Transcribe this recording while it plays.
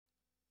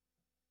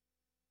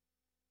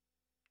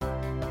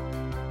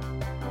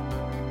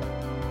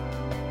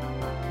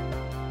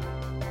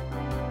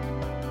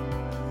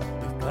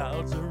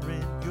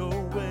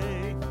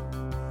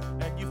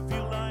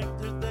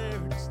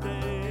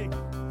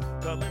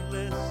and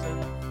listen.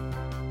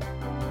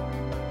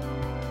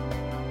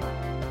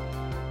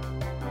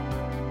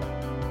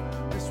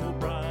 This will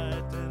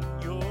brighten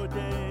your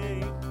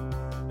day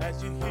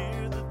as you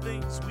hear the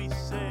things we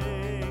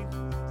say.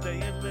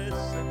 Stay and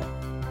listen.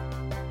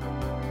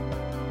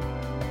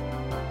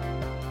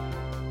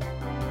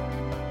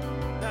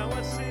 Now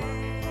I see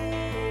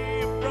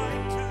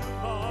bright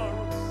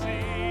tomorrow,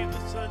 see the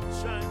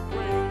sunshine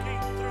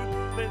breaking through.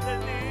 Lend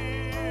an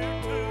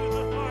ear to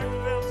the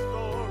heartfelt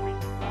story,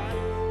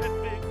 life and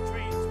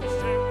victories we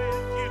share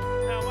with you.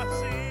 Now I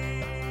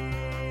see,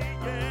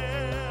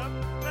 yeah,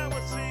 now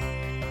I see,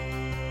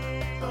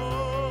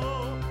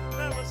 oh,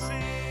 now I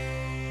see.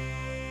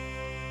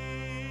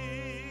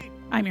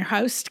 I'm your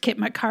host, Kit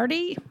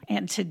McCarty,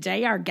 and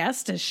today our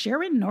guest is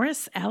Sharon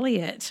Norris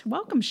Elliott.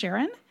 Welcome,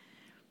 Sharon.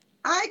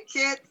 Hi,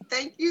 Kit.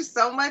 Thank you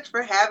so much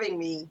for having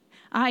me.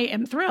 I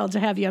am thrilled to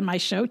have you on my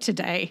show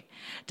today.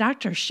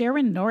 Dr.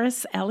 Sharon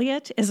Norris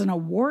Elliott is an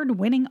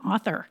award-winning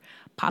author,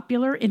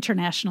 popular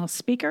international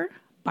speaker,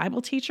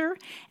 Bible teacher,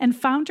 and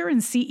founder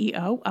and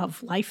CEO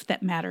of Life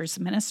That Matters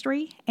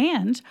Ministry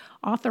and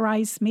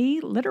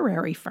AuthorizeMe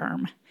literary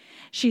firm.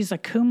 She's a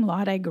cum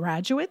laude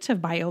graduate of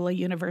Biola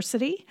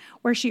University,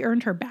 where she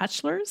earned her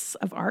Bachelor's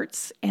of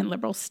Arts and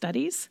Liberal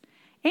Studies,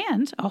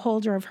 and a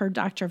holder of her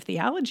Doctor of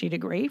Theology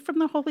degree from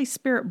the Holy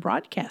Spirit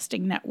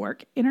Broadcasting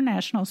Network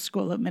International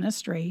School of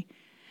Ministry.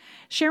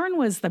 Sharon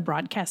was the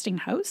broadcasting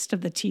host of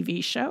the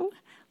TV show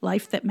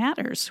Life That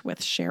Matters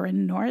with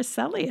Sharon Norris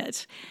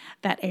Elliott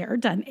that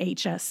aired on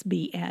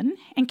HSBN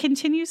and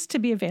continues to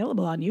be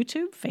available on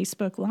YouTube,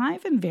 Facebook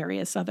Live, and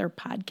various other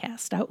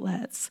podcast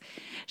outlets.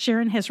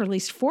 Sharon has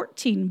released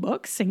 14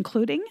 books,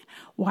 including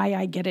Why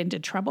I Get Into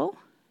Trouble,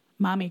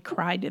 Mommy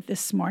Cried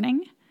This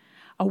Morning,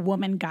 A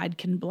Woman God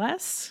Can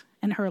Bless,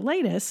 and her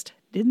latest,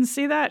 didn't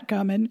see that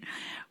coming,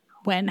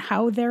 When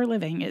How They're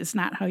Living Is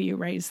Not How You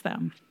Raise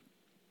Them.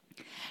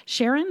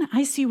 Sharon,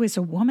 I see you as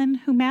a woman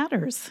who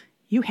matters.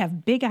 You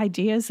have big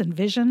ideas and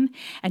vision,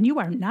 and you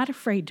are not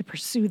afraid to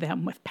pursue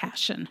them with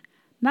passion,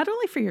 not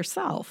only for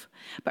yourself,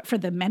 but for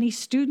the many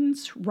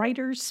students,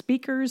 writers,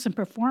 speakers, and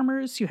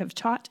performers you have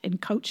taught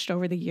and coached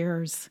over the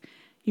years.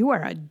 You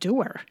are a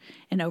doer,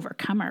 an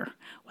overcomer,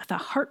 with a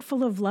heart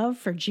full of love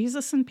for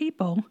Jesus and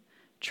people,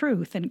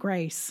 truth and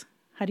grace.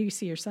 How do you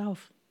see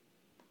yourself?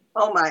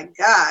 Oh my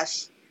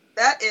gosh,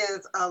 that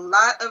is a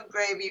lot of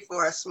gravy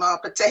for a small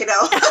potato.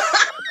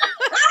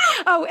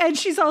 Oh, and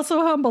she's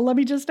also humble. Let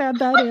me just add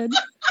that in.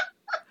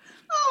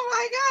 Oh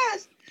my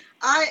gosh.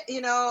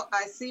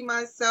 I see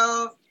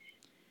myself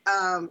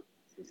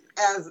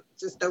as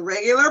just a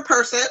regular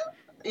person,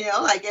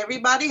 like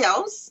everybody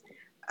else,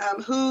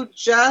 who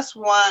just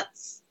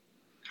wants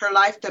her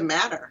life to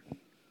matter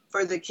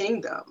for the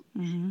kingdom.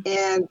 Mm-hmm.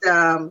 And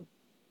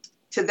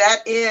to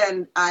that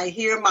end, I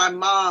hear my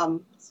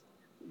mom's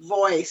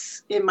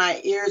voice in my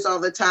ears all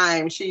the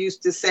time. She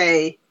used to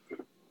say,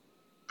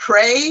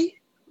 pray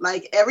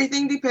like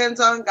everything depends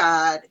on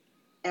God,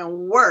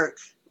 and work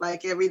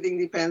like everything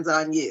depends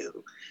on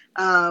you.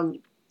 And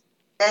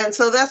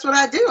so that's what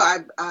I do.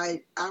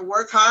 I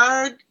work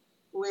hard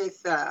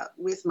with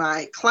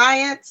my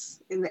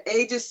clients in the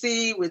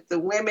agency, with the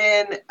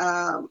women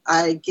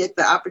I get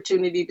the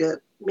opportunity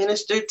to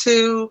minister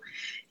to,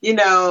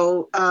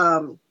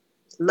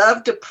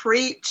 love to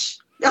preach,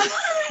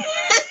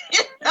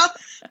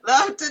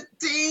 love to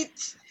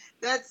teach.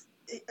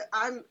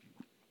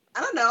 I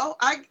don't know.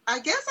 I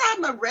guess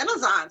I'm a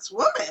Renaissance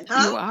woman,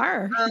 huh? You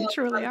are. You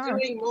truly I'm are.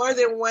 doing more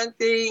than one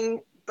thing,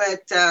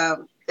 but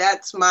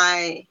that's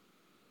my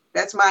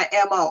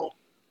MO,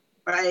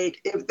 right?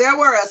 If there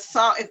were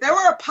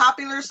a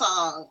popular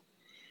song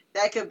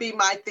that could be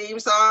my theme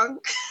song,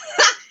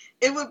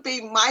 it would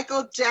be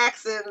Michael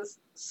Jackson's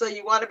 "So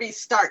You Want to Be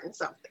Starting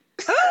Something."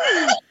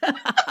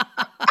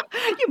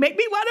 You make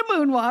me want to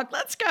moonwalk.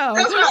 Let's go.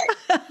 That's right.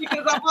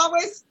 Because I'm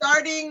always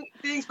starting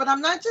things, but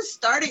I'm not just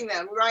starting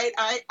them, right?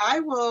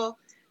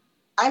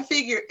 I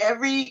figure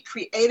every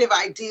creative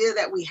idea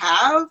that we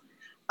have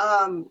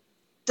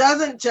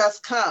doesn't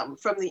just come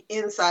from the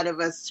inside of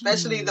us,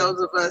 especially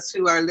those of us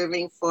who are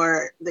living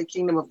for the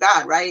kingdom of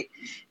God, right?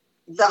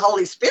 The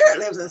Holy Spirit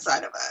lives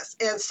inside of us.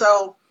 And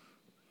so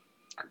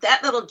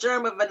that little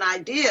germ of an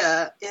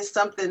idea is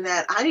something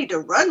that I need to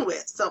run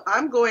with. So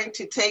I'm going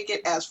to take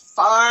it as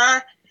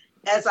far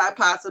as I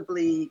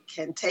possibly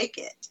can take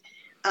it.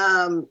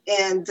 When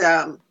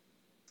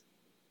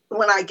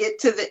I get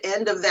to the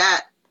end of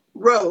that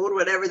road,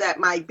 whatever that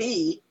might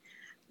be,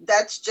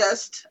 that's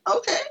just,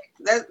 okay,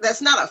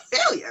 that's not a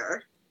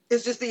failure.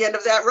 It's just the end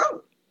of that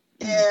road.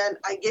 And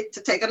I get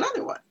to take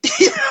another one,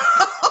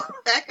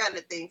 that kind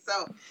of thing.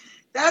 So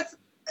that's,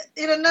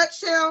 in a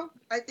nutshell,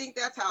 I think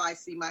that's how I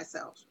see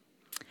myself.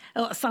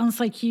 Well, it sounds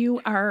like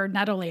you are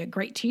not only a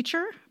great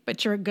teacher,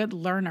 but you're a good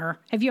learner.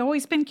 Have you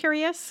always been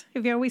curious?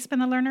 Have you always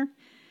been a learner?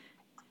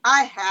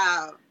 I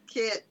have,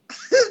 Kit.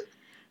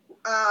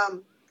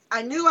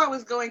 I knew I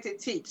was going to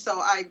teach. So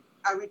I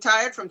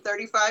retired from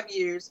 35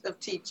 years of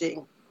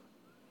teaching,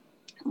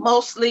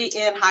 mostly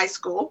in high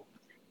school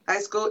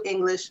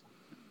English.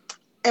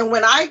 And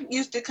when I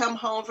used to come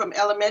home from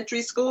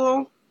elementary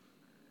school,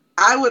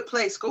 I would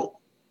play school.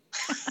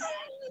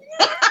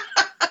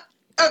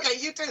 Okay,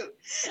 you too.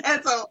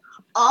 And so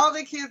all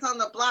the kids on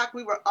the block,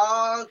 we were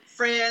all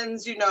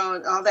friends, and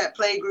all that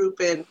play group.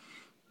 And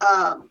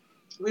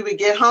we would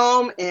get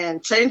home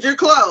and change your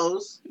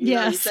clothes. You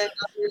change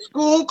your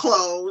school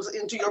clothes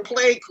into your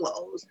play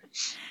clothes.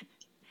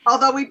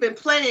 Although we've been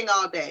playing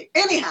all day.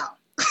 Anyhow,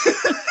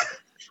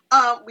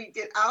 we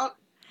get out,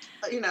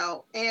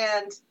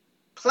 and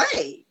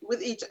play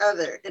with each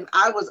other. And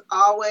I was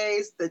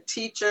always the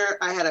teacher.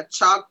 I had a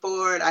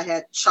chalkboard. I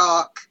had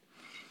chalk,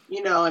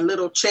 and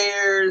little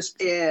chairs.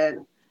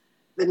 And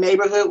the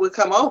neighborhood would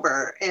come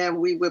over and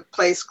we would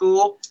play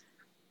school.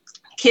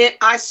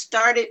 I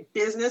started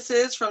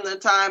businesses from the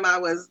time I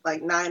was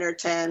like 9 or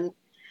 10.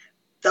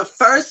 The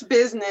first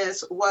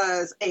business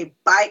was a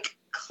bike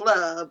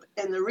club.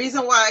 And the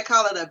reason why I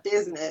call it a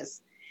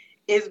business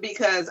is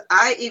because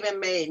I even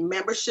made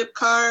membership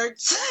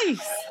cards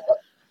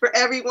for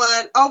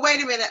everyone. Oh,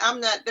 wait a minute. I'm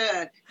not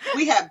done.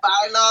 We had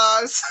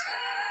bylaws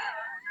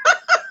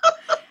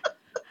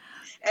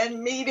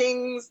and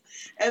meetings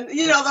and,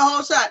 the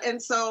whole shot.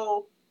 And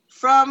so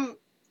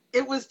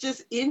it was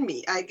just in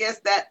me. I guess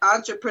that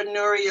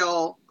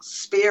entrepreneurial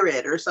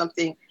spirit or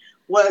something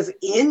was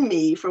in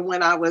me from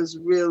when I was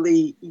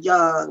really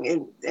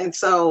young. And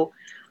so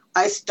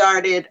I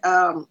started,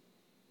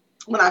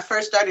 when I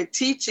first started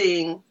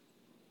teaching,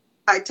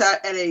 I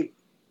taught at a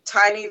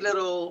tiny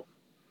little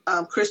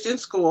Christian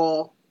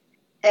school.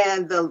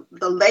 And the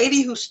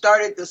lady who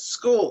started the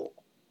school,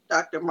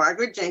 Dr.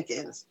 Margaret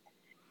Jenkins,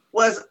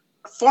 was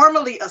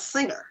formerly a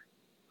singer.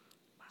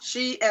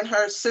 She and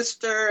her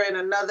sister and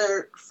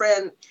another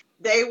friend,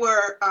 they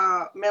were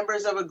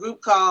members of a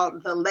group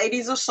called the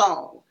Ladies of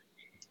Song.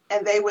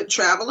 And they would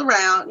travel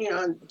around,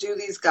 and do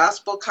these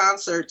gospel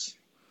concerts.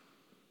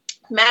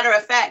 Matter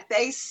of fact,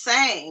 they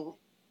sang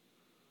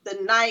the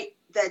night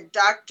that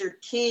Dr.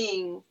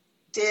 King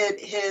did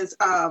his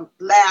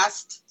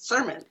last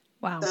sermon,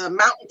 the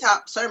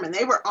mountaintop sermon.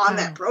 They were on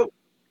that program.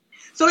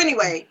 So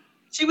anyway,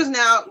 she was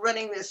now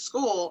running this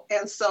school.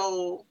 And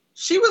so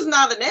she was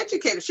not an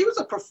educator. She was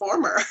a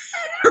performer,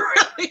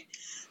 really.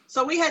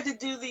 So we had to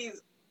do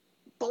these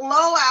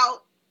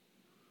blowout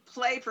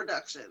play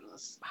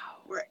productions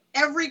where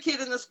every kid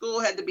in the school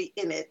had to be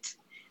in it.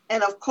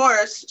 And of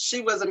course,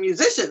 she was a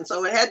musician,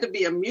 so it had to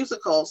be a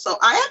musical. So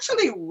I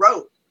actually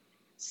wrote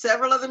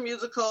several of the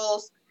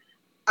musicals.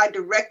 I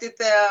directed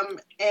them,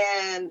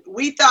 and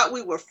we thought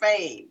we were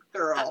fame,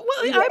 girl.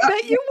 Well, I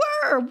bet you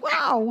were.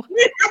 Wow.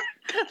 Look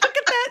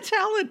at that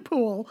talent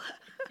pool.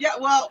 Yeah,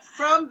 well,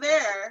 from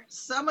there,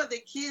 some of the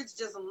kids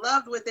just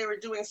loved what they were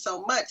doing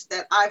so much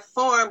that I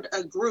formed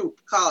a group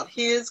called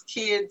His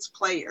Kids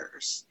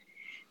Players.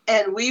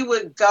 And we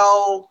would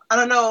go, I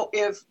don't know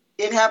if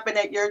it happened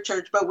at your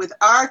church, but with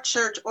our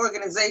church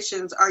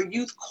organizations, our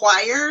youth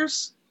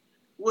choirs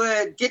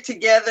would get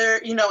together,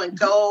 and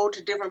go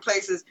to different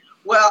places.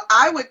 Well,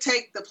 I would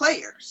take the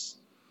players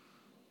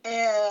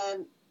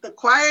and the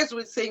choirs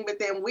would sing, but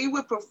then we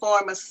would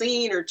perform a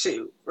scene or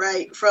two,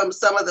 right, from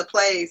some of the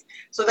plays.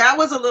 So that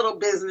was a little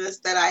business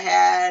that I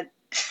had.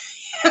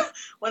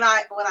 When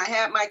I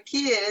had my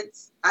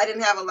kids, I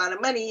didn't have a lot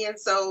of money, and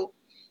so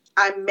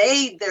I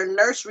made their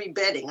nursery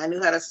bedding. I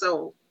knew how to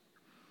sew.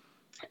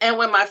 And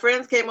when my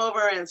friends came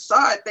over and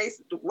saw it, they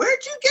said,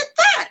 "Where'd you get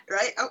that?"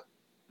 Right? Oh,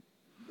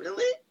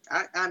 really?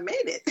 I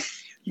made it.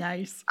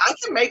 Nice. I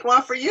can make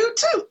one for you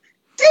too.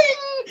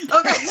 Ding!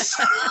 Okay.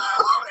 So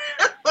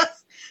it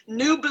was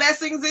New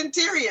Blessings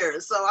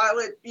Interiors. So I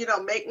would,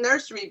 make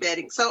nursery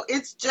bedding. So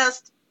it's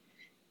just,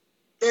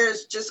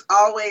 there's just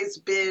always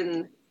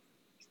been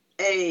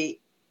a,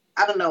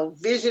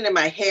 vision in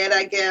my head,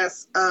 I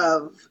guess,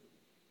 of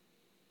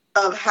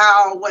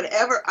how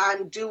whatever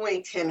I'm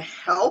doing can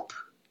help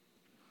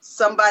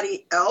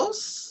somebody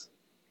else.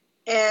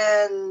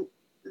 And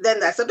then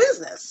that's a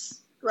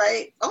business,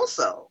 right?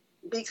 Also,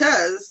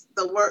 because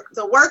the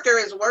worker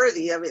is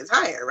worthy of his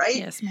hire, right?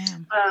 Yes,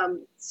 ma'am.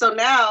 So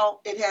now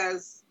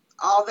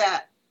all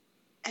that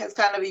has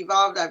kind of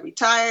evolved. I've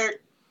retired.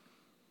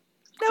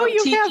 No,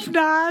 you teaching. Have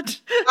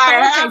not. I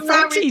have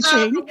not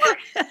teaching.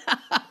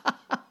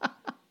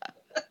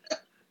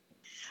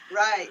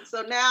 Right.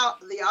 So now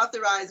the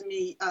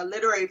AuthorizeMe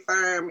literary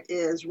firm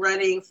is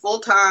running full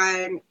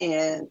time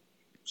and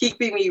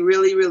keeping me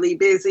really, really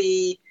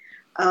busy.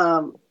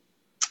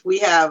 We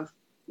have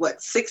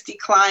 60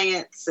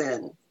 clients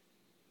and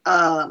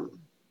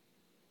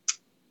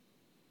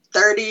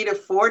 30 to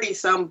 40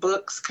 some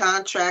books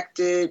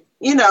contracted,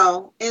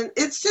 and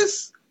it's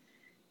just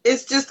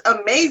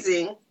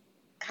amazing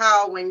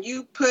how when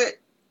you put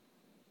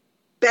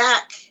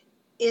back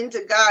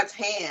into God's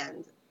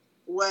hand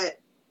what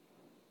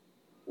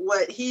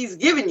he's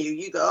given you,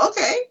 you go,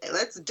 okay,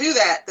 let's do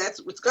that.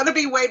 It's going to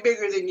be way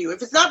bigger than you.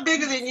 If it's not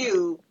bigger than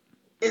you,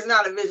 it's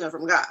not a vision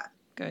from God.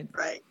 Good.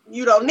 Right.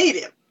 You don't need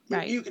him.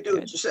 Right. You can do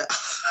it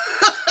yourself.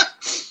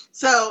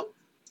 So,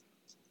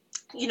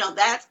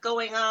 that's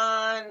going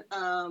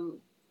on.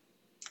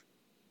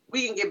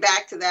 we can get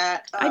back to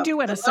that. I do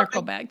want to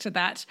circle back to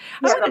that.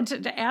 I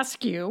wanted to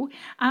ask you,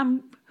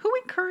 who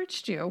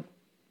encouraged you?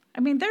 I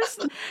mean, there's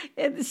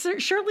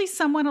surely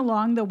someone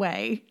along the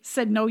way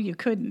said, no, you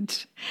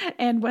couldn't.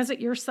 And was it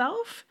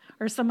yourself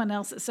or someone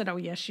else that said, oh,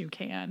 yes, you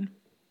can?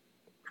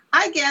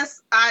 I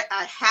guess I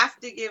have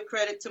to give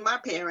credit to my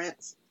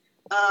parents.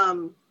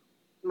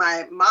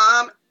 My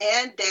mom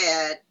and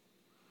dad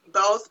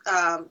both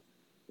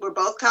were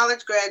both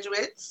college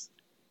graduates.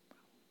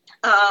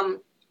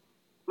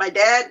 My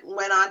dad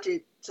went on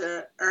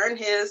to earn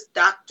his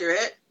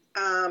doctorate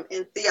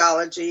in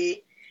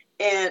theology,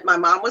 and my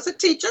mom was a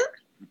teacher.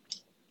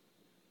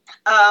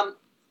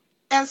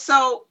 And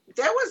so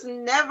there was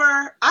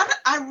never,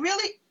 I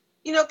really,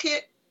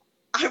 Kit,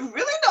 I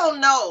really don't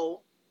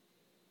know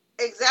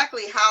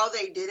exactly how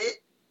they did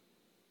it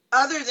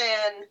other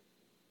than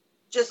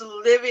just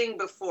living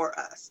before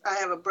us. I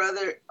have a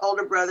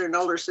older brother and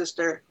older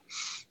sister.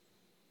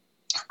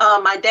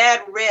 My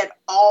dad read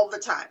all the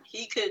time.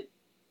 He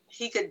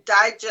could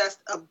digest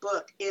a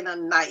book in a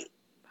night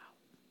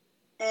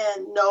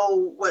and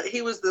know what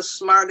he was the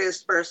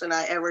smartest person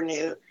I ever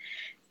knew.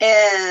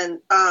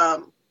 And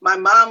my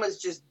mom was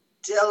just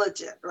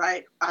diligent,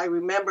 right? I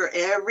remember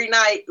every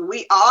night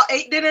we all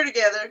ate dinner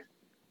together.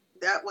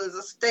 That was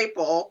a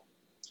staple.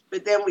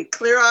 But then we'd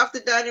clear off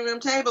the dining room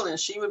table and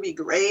she would be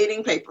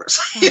grading papers.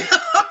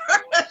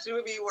 She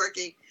would be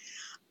working.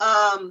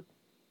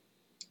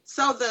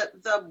 So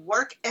the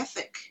work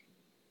ethic,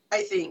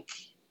 I think,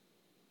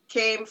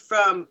 came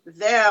from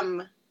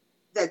them,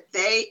 that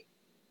they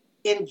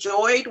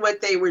enjoyed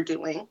what they were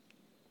doing.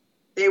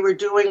 They were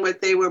doing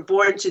what they were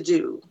born to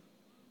do.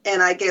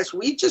 And I guess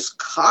we just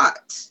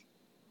caught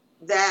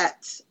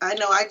that. I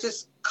know I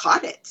just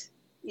caught it.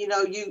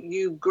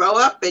 You grow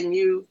up and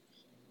you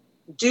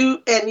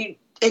do, and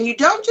you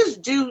don't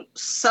just do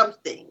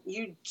something.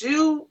 You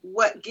do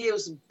what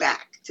gives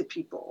back to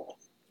people.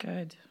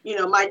 Good.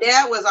 My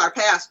dad was our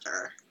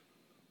pastor.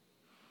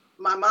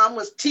 My mom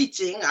was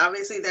teaching.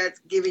 Obviously, that's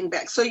giving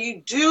back. So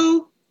you're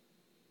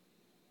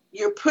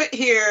put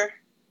here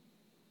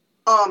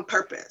on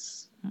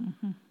purpose,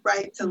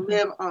 right? To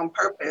live on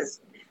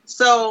purpose.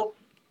 So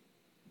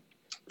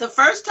the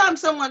first time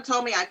someone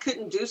told me I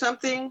couldn't do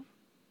something,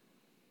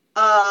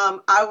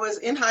 I was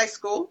in high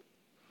school.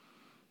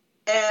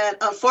 And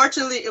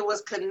unfortunately, it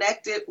was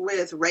connected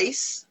with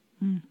race.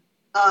 And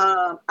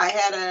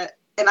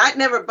I'd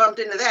never bumped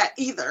into that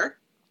either,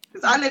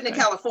 because I lived in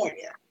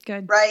California.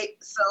 Good. Right.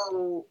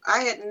 So I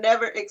had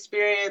never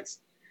experienced,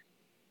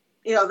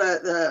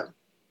 the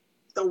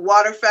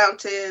water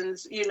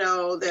fountains,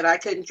 that I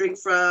couldn't drink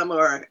from,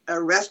 or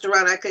a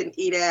restaurant I couldn't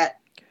eat at.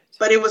 Good.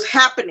 But it was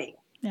happening.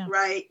 Yeah.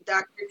 Right.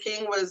 Dr.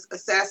 King was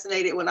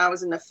assassinated when I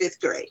was in the 5th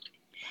grade.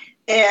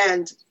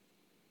 And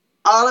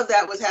all of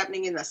that was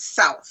happening in the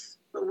South.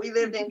 But we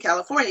lived in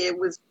California. It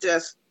was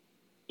just,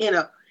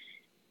 and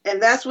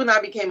that's when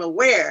I became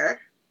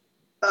aware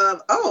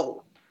of,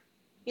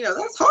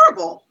 that's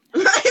horrible.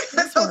 Right?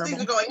 That's those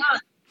things are going on.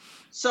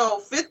 So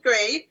 5th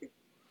grade,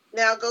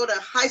 now go to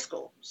high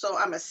school. So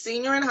I'm a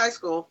senior in high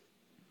school.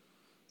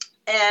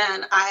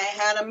 And I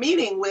had a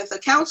meeting with a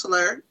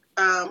counselor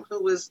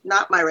who was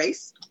not my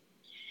race.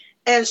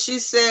 And she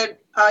said,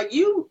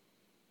 you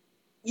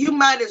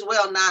might as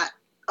well not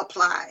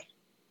apply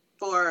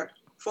for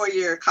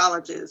 4-year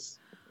colleges.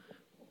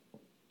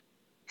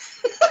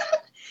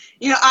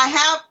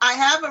 I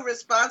have a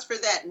response for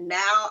that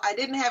now. I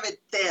didn't have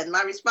it then.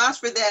 My response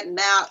for that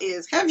now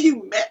is, have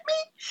you met me?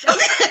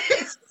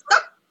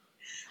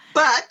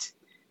 But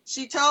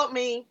she told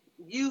me,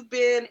 you've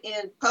been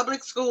in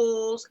public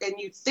schools and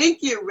you think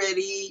you're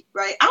ready,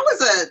 right? I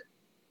was a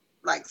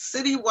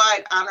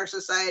citywide honor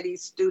society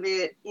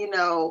student.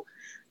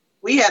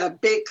 We had a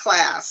big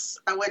class.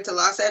 I went to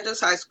Los Angeles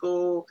High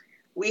School.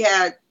 We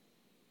had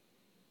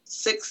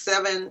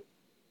 600-700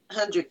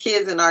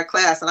 kids in our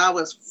class, and I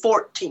was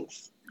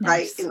 14th,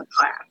 right, in the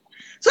class.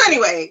 So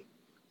anyway,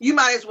 you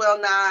might as well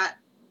not,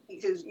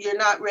 because you're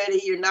not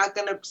ready. You're not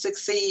going to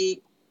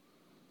succeed.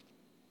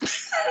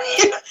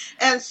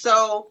 And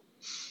so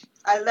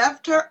I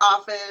left her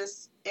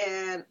office,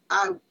 and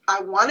I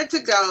wanted to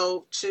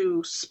go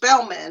to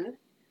Spelman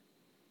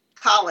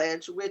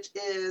College, which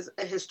is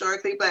a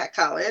historically Black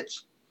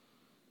college.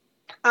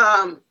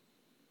 But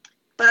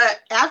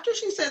after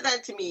she said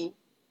that to me,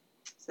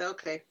 I said,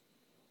 okay.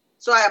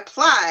 So I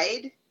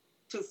applied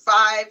to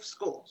 5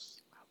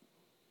 schools.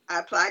 I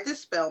applied to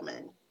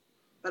Spelman,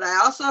 but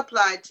I also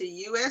applied to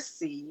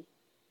USC,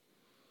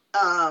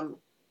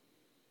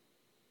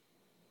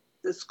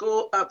 the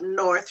school up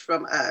north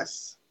from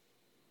us.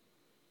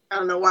 I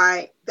don't know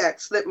why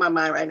that slipped my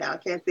mind right now. I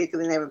can't think of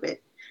the name of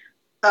it.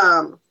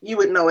 You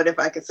would know it if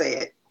I could say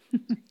it.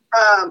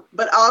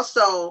 But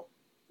also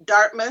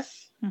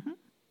Dartmouth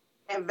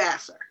and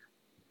Vassar.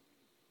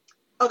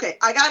 Okay,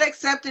 I got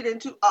accepted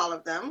into all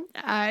of them.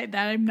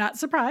 I'm not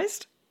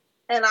surprised.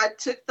 And I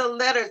took the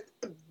letters.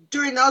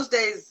 During those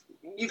days,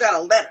 you got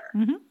a letter,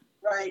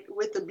 right,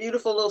 with the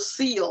beautiful little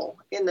seal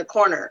in the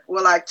corner.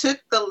 Well, I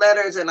took the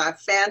letters and I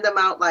fanned them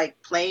out like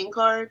playing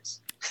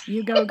cards.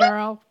 You go,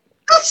 girl.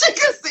 she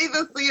could see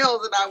the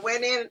seals. And I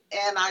went in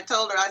and I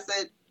told her, I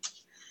said,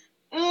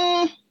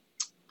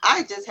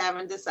 I just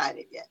haven't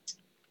decided yet.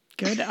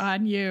 Good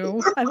on you.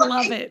 Right? I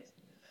love it.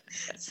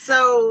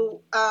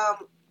 So,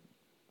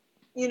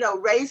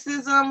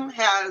 racism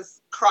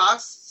has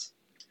crossed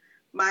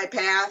my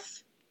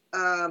path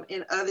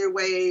in other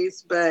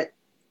ways, but,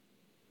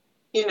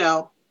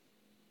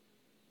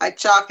 I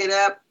chalk it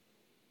up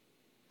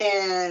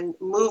and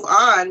move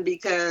on,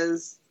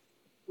 because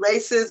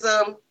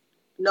racism,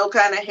 no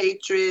kind of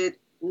hatred,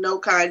 no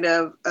kind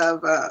of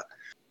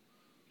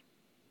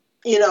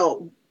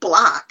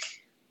block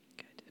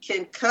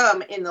can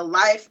come in the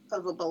life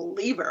of a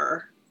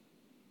believer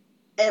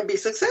and be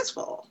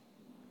successful.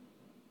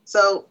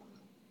 So,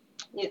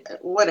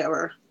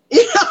 whatever.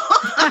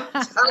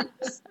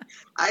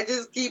 I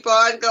just keep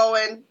on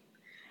going.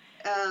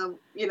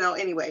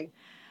 Anyway.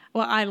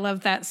 Well, I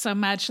love that so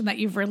much, and that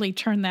you've really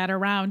turned that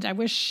around. I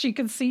wish she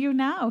could see you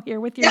now here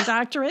with your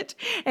doctorate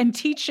and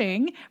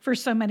teaching for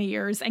so many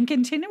years and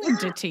continuing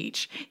to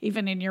teach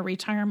even in your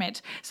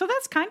retirement. So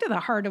that's kind of the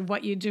heart of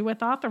what you do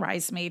with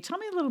AuthorizeMe. Tell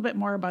me a little bit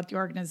more about the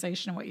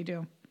organization and what you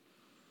do.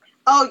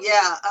 Oh,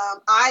 yeah.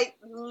 I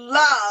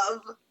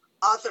love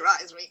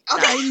AuthorizeMe.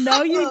 Okay. I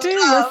know you do.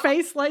 Your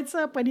face lights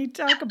up when you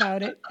talk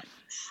about it.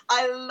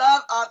 I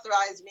love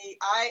AuthorizeMe.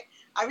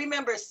 I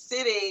remember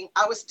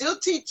I was still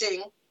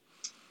teaching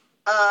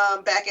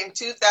back in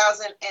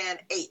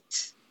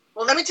 2008.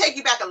 Well, let me take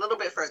you back a little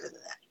bit further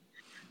than that.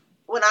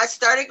 When I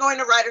started going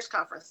to writers'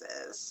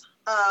 conferences,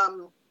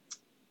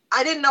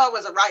 I didn't know I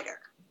was a writer.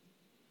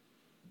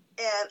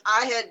 And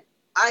I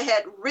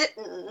had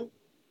written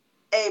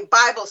a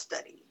Bible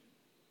study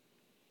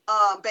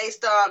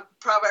based on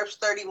Proverbs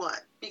 31,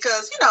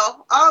 because,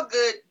 all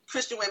good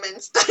Christian women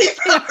study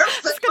Proverbs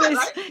 31,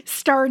 right?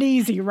 Start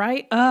easy,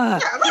 right? Yeah,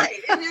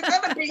 right. And you're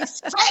going to be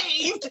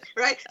saved,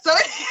 right?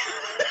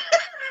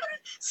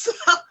 So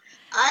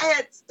I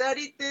had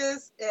studied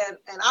this, and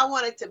I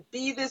wanted to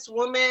be this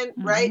woman,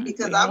 right?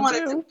 Because I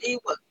wanted to be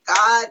what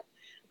God,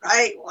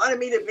 right, wanted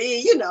me to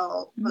be,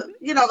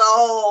 the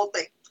whole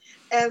thing.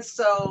 And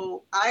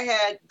so I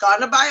had gone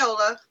to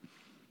Biola.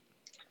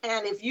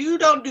 And if you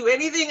don't do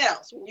anything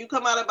else, when you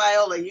come out of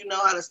Biola, you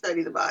know how to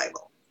study the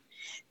Bible.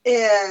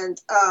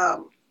 And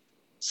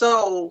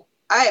so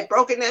I had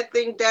broken that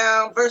thing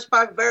down verse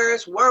by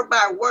verse, word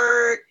by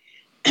word.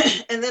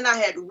 And then I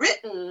had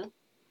written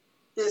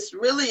this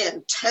really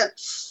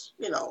intense,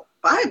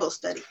 Bible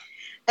study.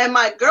 And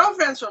my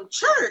girlfriends from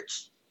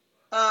church,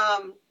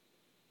 saw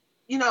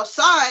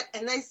it.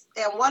 And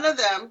one of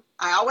them,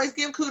 I always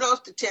give kudos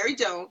to Terry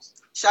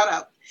Jones, shout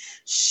out.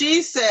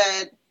 She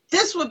said,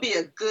 this would be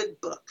a good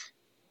book.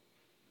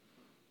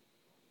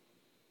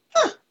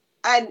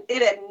 And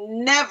it had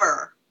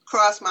never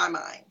crossed my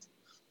mind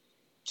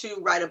to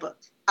write a book.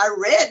 I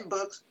read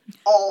books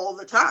all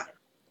the time,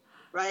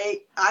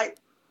 right?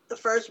 The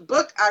first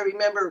book, I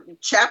remember,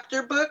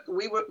 chapter book,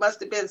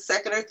 must have been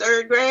second or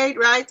third grade,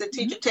 right? The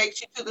teacher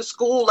takes you to the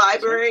school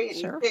library and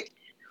you pick.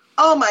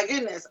 Oh my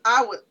goodness,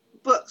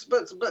 books.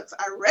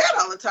 I read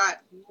all the time,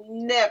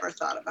 never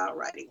thought about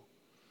writing.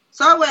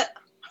 So I went,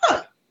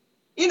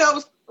 it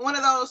was one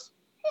of those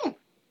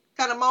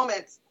kind of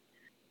moments.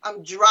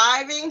 I'm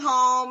driving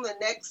home the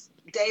next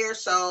day or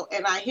so,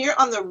 and I hear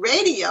on the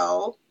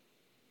radio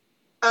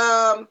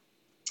an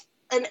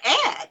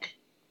ad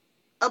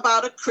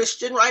about a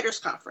Christian writers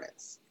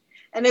conference,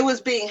 and it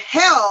was being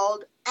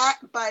held at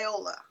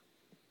Biola.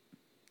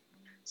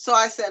 So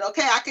I said,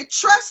 okay, I could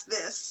trust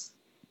this,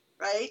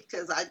 right?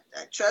 Because I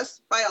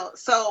trust Biola.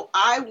 So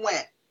I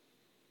went,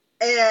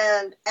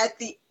 and at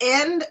the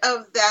end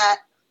of that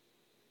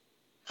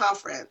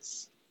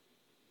conference,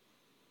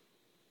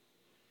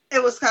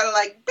 it was kind of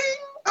like, bing,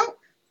 oh,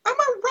 I'm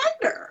a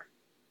writer,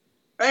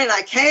 right? And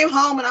I came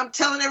home and I'm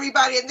telling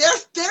everybody, and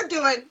they're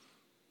doing,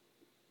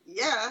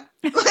 yeah.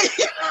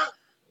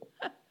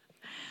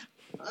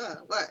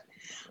 What?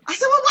 I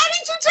said, well, why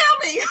didn't you tell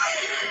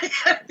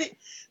me?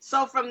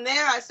 So from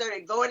there, I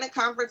started going to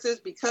conferences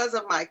because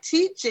of my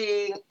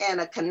teaching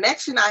and a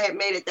connection I had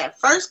made at that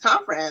first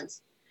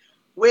conference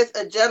with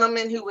a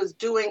gentleman who was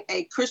doing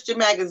a Christian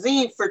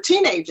magazine for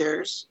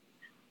teenagers.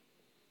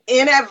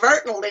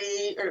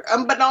 Inadvertently, or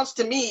unbeknownst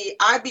to me,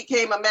 I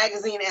became a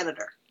magazine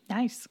editor.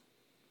 Nice.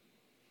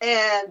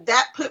 And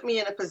that put me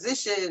in a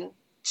position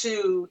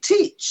to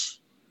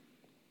teach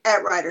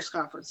at writers'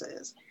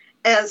 conferences.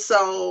 And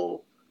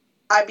so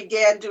I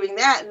began doing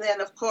that. And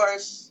then, of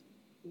course,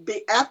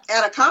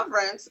 at a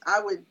conference, I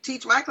would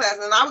teach my class,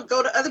 and I would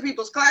go to other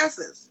people's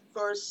classes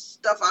for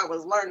stuff I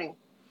was learning.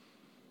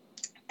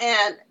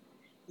 And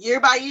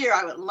year by year,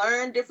 I would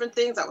learn different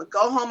things. I would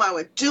go home, I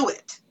would do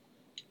it.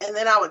 And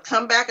then I would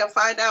come back and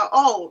find out,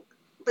 oh,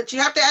 but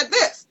you have to add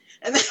this.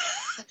 And then,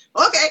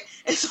 okay.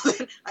 And so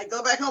then I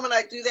go back home and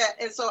I do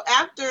that. And so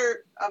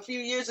after a few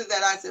years of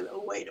that, I said,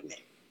 oh, wait a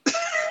minute.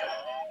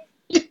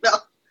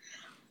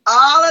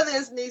 All of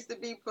this needs to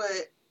be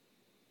put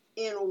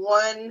in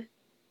one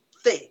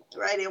thing,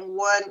 right? In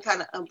one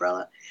kind of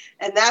umbrella.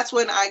 And that's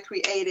when I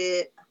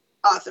created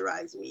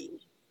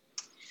AuthorizeMe.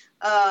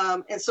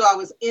 And so I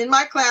was in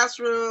my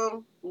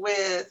classroom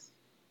with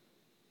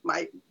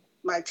my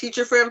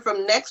teacher friend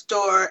from next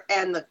door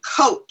and the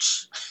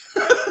coach,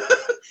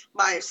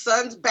 my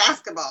son's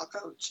basketball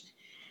coach.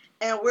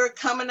 And we're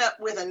coming up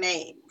with a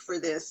name for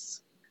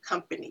this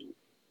company.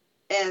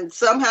 And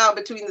somehow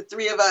between the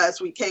three of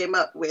us, we came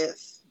up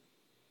with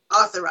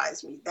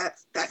AuthorizeMe.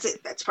 That's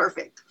it. That's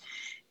perfect.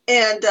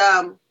 And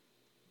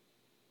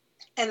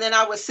then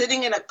I was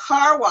sitting in a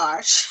car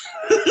wash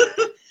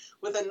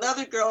with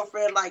another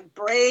girlfriend, like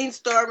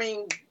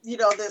brainstorming,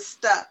 this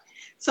stuff.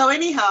 So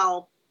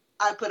anyhow,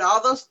 I put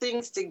all those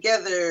things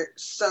together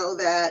so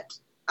that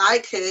I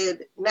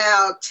could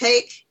now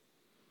take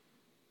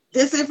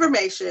this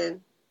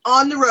information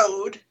on the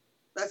road.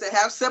 I said,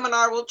 have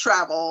seminar will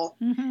travel.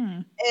 Mm-hmm.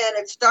 And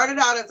it started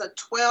out as a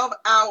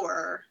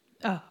 12-hour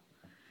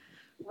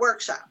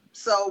workshop.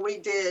 So we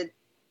did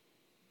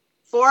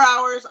 4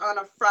 hours on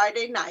a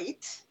Friday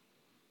night,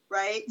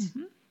 right?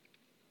 Mm-hmm. Is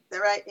that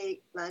right?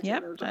 8, 9, 10,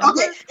 yep, 11.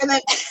 Okay. And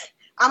then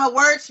I'm a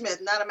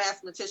wordsmith, not a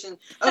mathematician.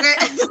 Okay.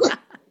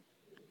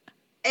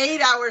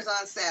 8 hours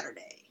on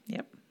Saturday.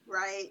 Yep.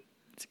 Right.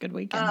 It's a good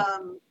weekend.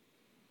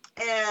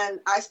 And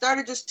I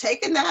started just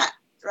taking that,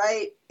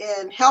 right,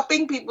 and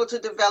helping people to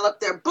develop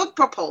their book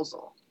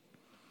proposal,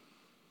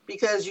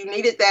 because you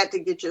needed that to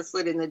get your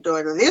foot in the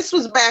door. Now, this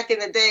was back in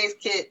the days,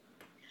 Kit,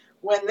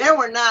 when there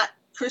were not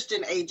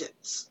Christian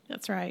agents.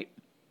 That's right.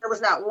 There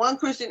was not one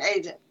Christian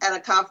agent at a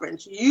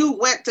conference. You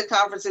went to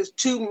conferences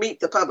to meet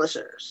the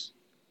publishers,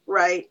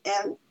 right,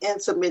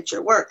 and submit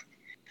your work.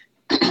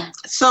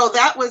 So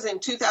that was in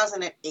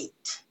 2008.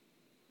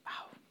 Wow.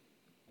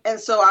 And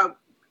so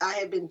I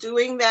had been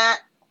doing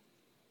that,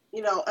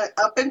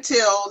 up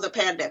until the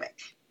pandemic.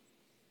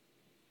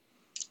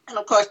 And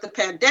of course, the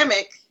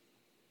pandemic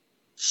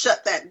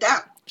shut that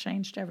down.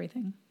 Changed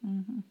everything.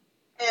 Mm-hmm.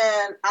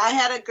 And I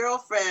had a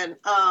girlfriend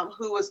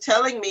who was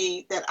telling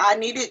me that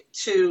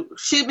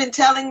she'd been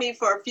telling me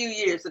for a few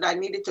years that I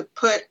needed to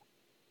put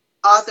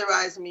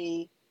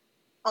AuthorizeMe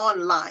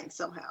online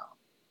somehow.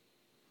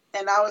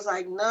 And I was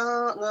like,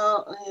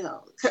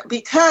 no,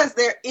 because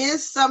there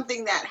is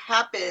something that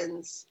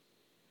happens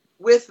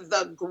with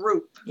the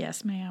group.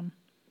 Yes, ma'am.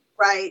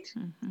 Right?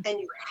 Mm-hmm. And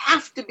you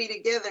have to be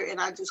together. And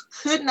I just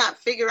could not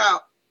figure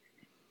out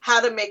how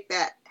to make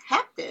that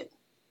happen.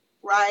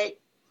 Right?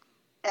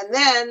 And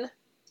then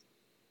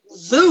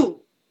Zoom.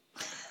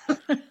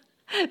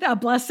 A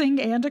blessing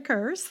and a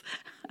curse.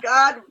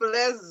 God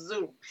bless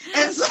Zoom.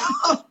 And so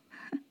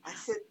I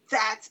said,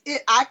 that's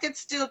it. I could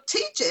still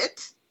teach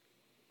it.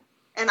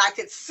 And I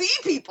could see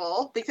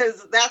people,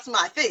 because that's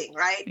my thing,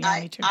 right? Yeah,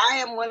 me too. I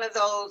am one of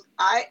those.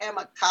 I am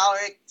a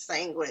choleric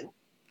sanguine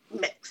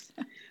mix.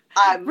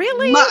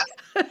 Really?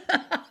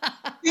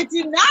 Could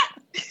you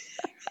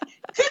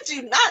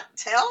not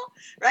tell?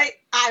 Right?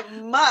 I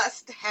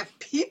must have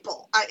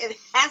people. It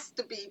has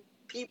to be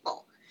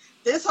people.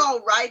 This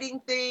whole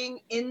writing thing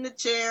in the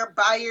chair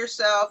by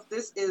yourself,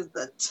 this is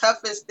the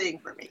toughest thing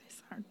for me.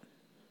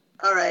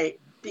 All right.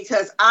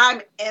 Because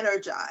I'm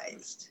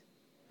energized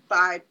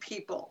by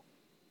people,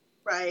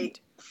 right?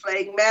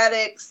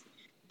 Phlegmatics,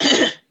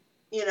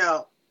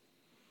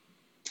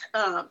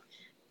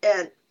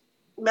 and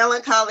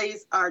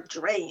melancholies are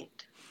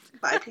drained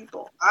by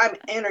people. I'm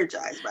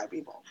energized by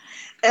people.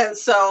 And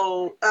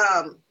so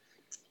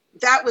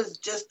that was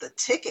just the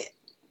ticket.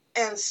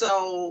 And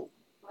so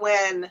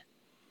when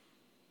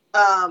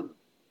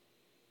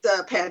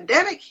the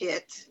pandemic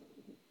hit,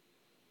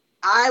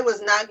 I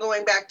was not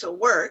going back to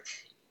work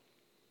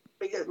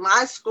because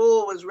my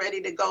school was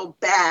ready to go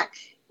back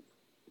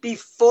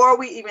before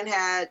we even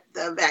had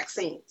the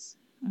vaccines.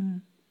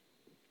 Mm.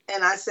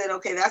 And I said,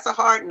 okay, that's a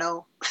hard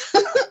no.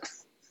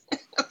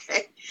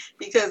 Okay,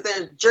 because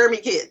there's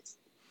germy kids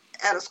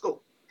at a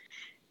school.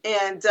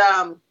 And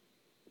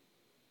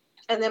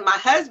then my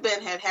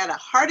husband had a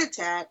heart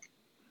attack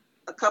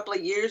a couple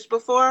of years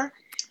before,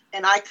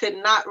 and I could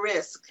not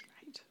risk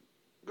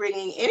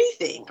bringing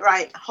anything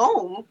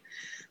home.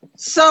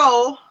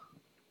 So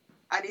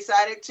I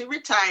decided to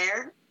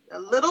retire a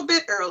little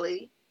bit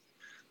early.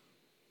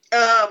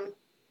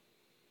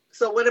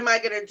 So what am I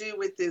going to do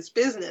with this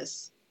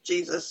business,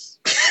 Jesus?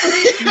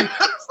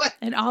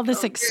 And all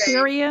this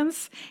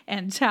experience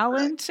and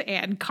talent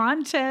and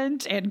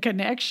content and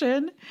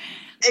connection.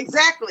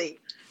 Exactly.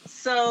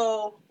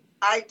 So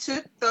I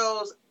took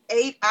those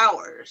 8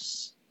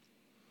 hours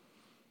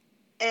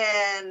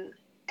and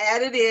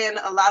added in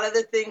a lot of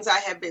the things I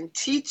have been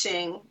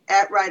teaching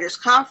at writers'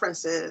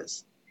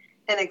 conferences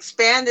and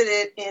expanded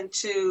it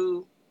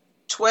into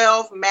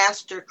 12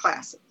 master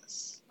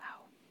classes.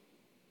 Wow.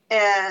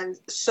 And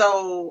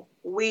so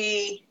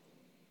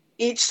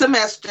each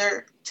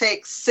semester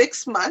takes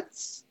 6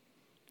 months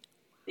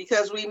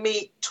because we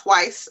meet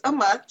twice a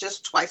month,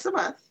 just twice a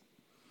month,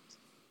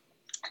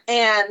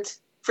 and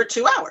for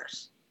 2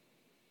 hours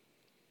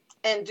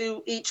and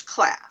do each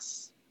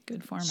class.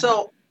 Good format.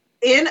 So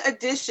in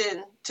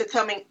addition to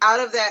coming out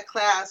of that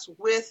class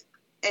with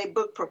a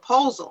book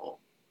proposal,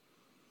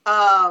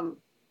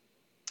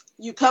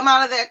 you come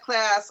out of that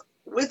class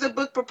with a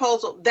book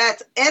proposal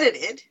that's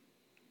edited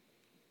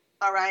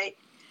All right.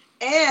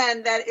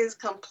 And that is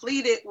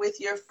completed with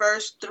your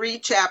first 3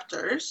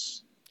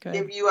 chapters. Good.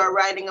 If you are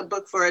writing a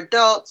book for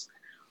adults,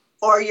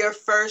 or your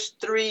first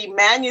 3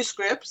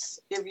 manuscripts,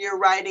 if you're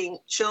writing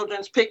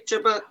children's picture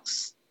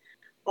books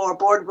or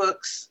board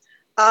books.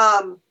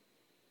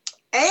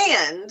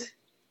 And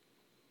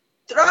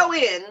throw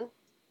in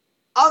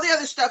all the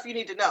other stuff you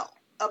need to know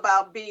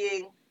about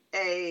being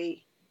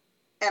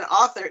an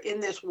author in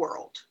this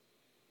world.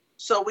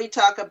 So we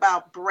talk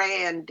about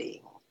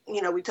branding.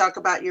 You know, we talk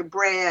about your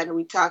brand.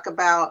 We talk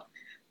about,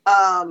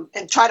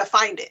 and try to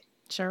find it.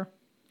 Sure.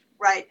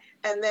 Right.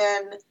 And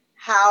then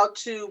how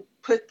to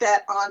put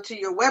that onto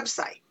your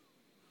website,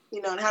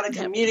 you know, and how to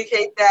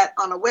communicate that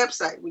on a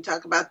website. We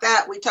talk about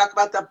that. We talk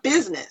about the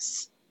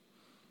business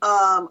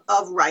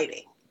of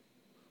writing,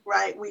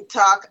 right? We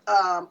talk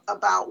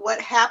about what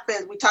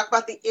happens. We talk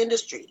about the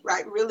industry,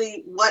 right?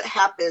 Really what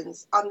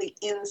happens on the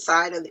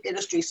inside of the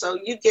industry. So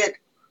you get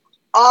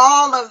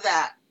all of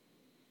that.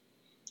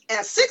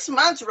 And 6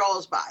 months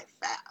rolls by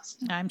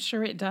fast. I'm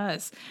sure it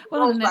does.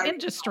 Well, in an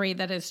industry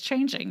that is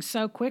changing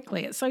so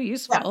quickly, it's so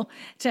useful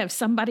to have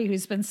somebody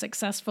who's been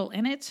successful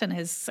in it and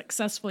has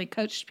successfully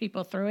coached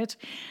people through it.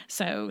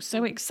 So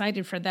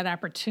excited for that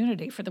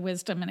opportunity, for the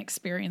wisdom and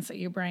experience that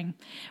you bring.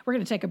 We're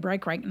going to take a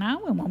break right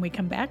now, and when we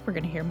come back, we're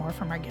going to hear more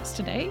from our guest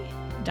today,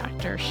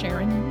 Dr.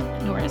 Sharon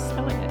Norris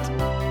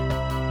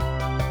Elliott.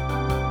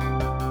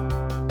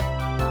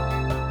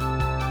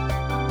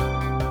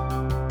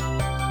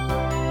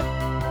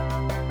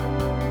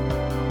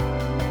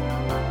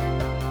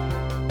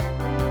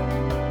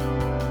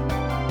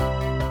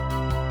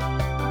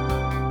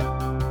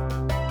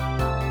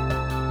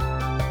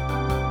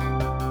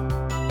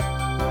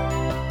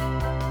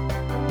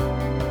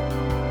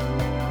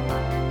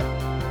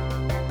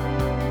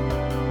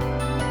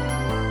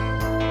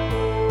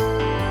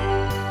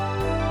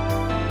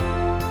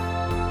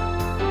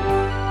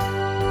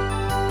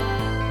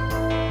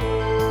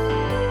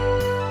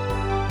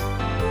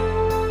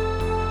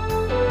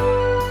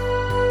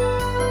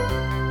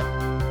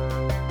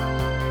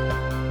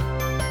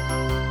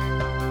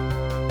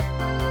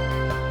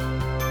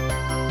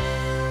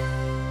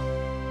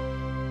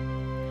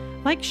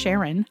 Like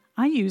Sharon,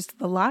 I used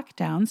the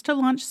lockdowns to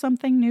launch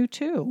something new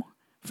too.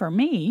 For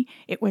me,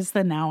 it was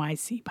the Now I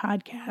See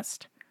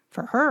podcast.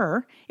 For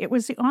her, it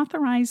was the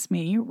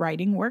AuthorizeMe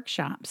writing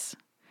workshops.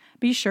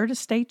 Be sure to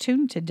stay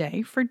tuned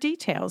today for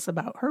details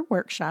about her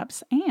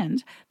workshops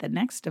and the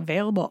next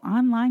available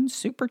online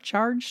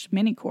supercharged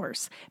mini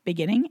course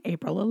beginning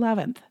April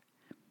 11th.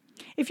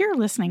 If you're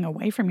listening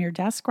away from your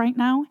desk right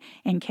now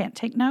and can't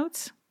take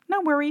notes,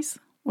 no worries.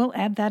 We'll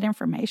add that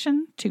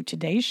information to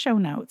today's show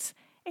notes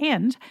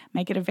and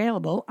make it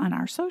available on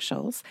our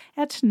socials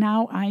at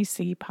Now I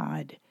See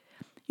Pod.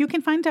 You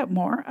can find out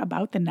more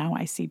about the Now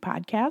I See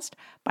podcast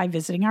by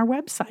visiting our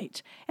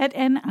website at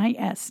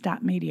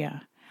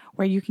nis.media,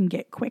 where you can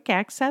get quick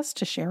access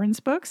to Sharon's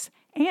books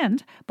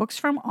and books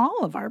from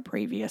all of our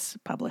previous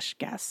published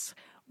guests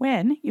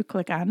when you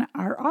click on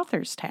our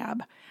Authors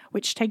tab,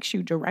 which takes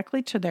you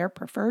directly to their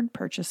preferred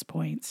purchase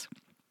points.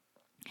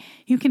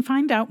 You can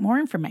find out more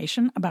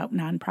information about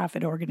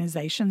nonprofit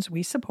organizations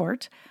we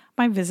support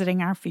by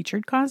visiting our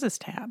Featured Causes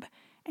tab.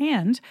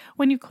 And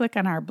when you click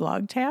on our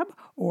blog tab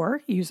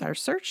or use our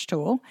search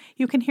tool,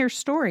 you can hear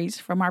stories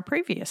from our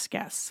previous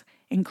guests,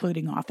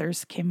 including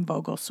authors Kim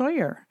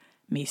Vogel-Sawyer,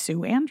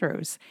 Misu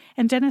Andrews,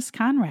 and Dennis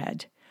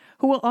Conrad,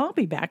 who will all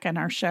be back on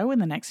our show in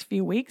the next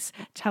few weeks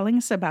telling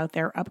us about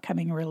their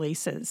upcoming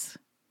releases.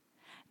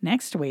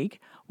 Next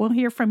week, we'll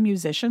hear from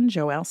musician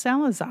Joel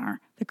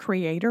Salazar, the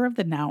creator of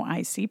the Now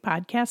I See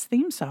podcast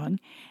theme song,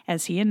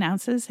 as he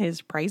announces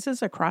his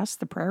Praises Across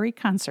the Prairie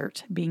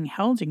concert being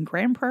held in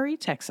Grand Prairie,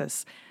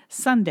 Texas,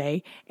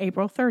 Sunday,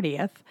 April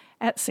 30th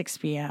at 6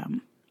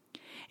 p.m.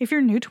 If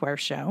you're new to our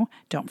show,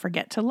 don't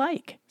forget to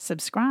like,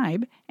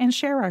 subscribe, and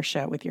share our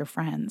show with your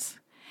friends.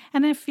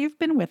 And if you've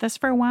been with us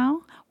for a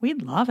while,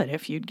 we'd love it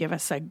if you'd give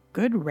us a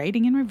good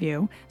rating and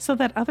review so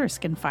that others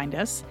can find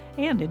us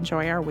and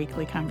enjoy our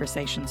weekly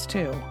conversations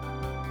too.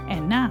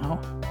 And now,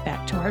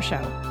 back to our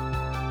show.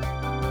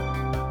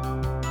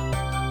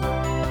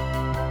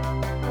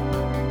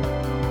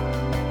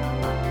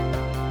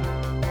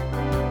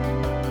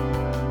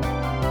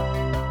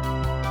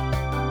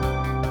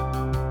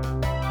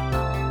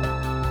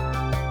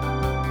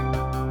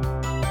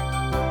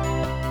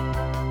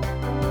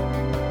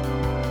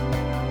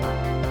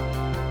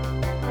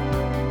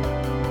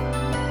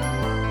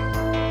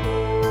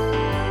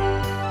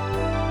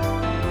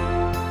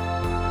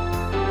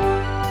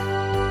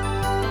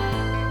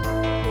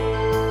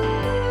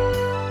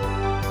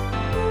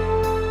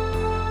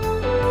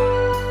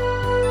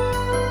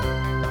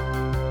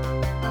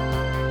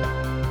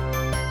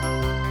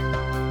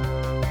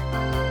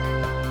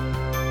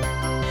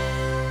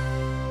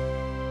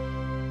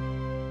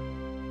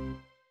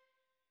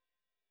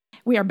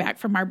 We are back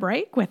from our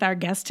break with our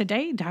guest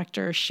today,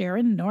 Dr.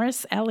 Sharon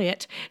Norris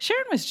Elliott.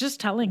 Sharon was just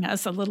telling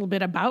us a little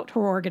bit about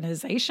her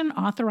organization,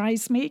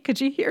 AuthorizeMe.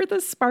 Could you hear the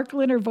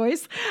sparkle in her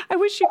voice? I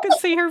wish you could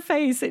see her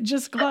face. It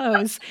just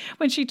glows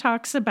when she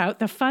talks about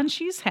the fun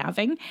she's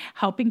having,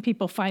 helping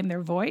people find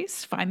their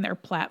voice, find their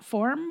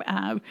platform,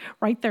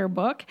 write their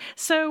book.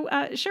 So,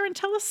 Sharon,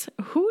 tell us,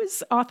 who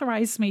is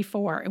AuthorizeMe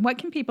for, and what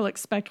can people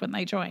expect when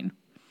they join?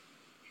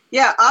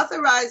 Yeah,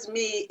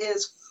 AuthorizeMe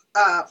is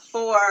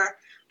for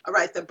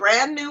the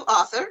brand new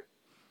author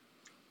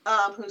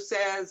who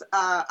says,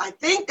 I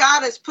think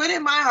God has put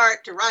in my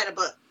heart to write a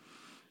book.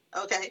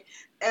 Okay.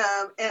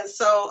 And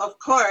so, of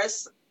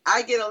course,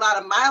 I get a lot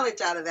of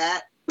mileage out of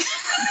that.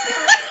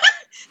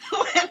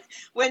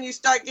 when you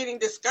start getting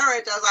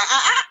discouraged, I was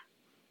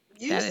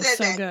like, you that said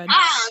so that good.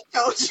 I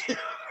told you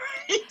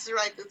to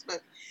write this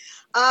book.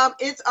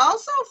 It's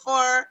also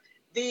for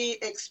the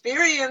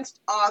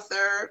experienced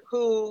author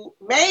who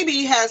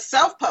maybe has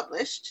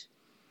self-published,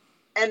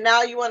 and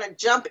now you want to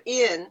jump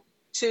in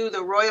to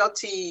the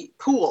royalty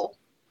pool.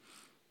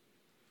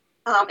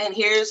 And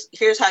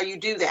here's how you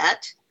do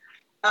that.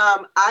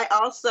 I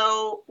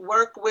also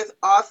work with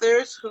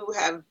authors who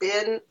have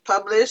been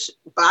published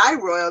by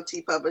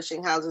royalty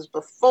publishing houses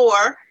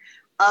before,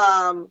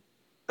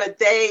 but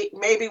they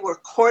maybe were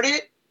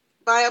courted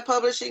by a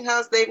publishing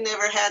house. They've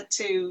never had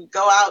to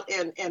go out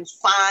and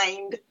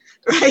find,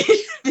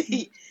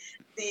 right,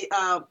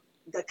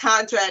 the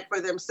contract for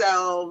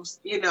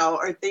themselves,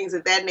 or things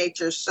of that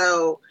nature.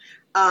 So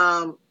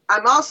I'm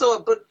also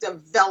a book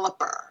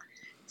developer.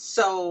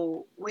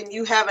 So when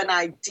you have an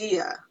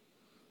idea,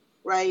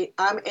 right,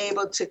 I'm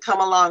able to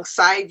come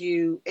alongside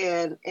you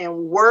and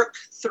work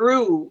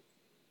through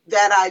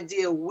that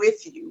idea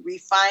with you,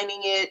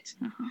 refining it,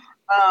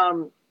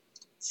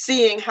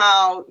 seeing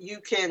how you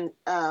can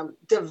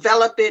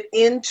develop it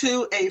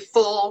into a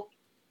full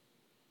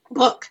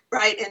book,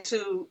 right?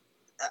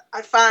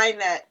 I find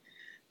that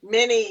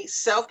many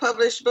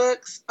self-published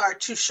books are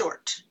too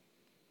short.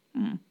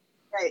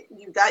 Right?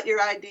 You got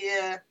your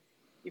idea,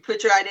 you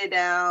put your idea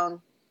down,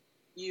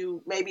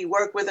 you maybe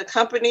work with a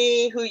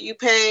company who you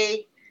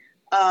pay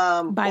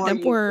by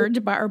the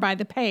word or by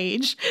the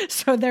page.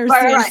 So there's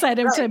the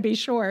incentive to be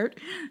short.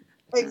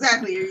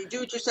 Exactly. You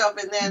do it yourself,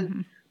 and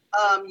then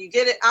you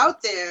get it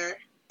out there.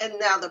 And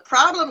now the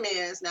problem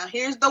is,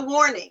 here's the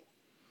warning,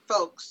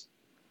 folks.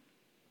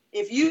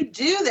 If you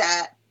do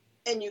that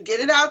and you get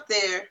it out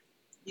there,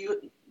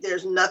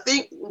 there's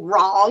nothing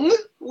wrong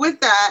with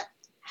that.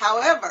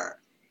 However,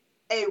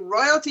 a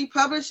royalty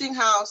publishing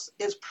house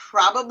is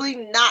probably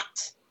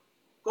not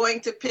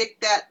going to pick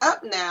that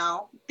up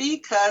now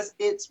because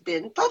it's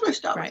been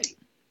published already,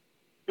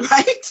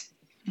 right?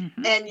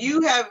 And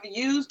you have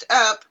used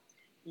up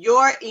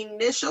your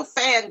initial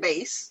fan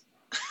base.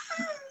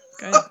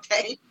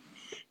 Okay.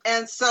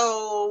 And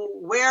so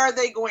where are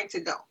they going to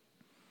go,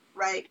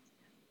 right,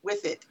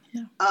 with it?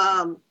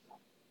 Yeah.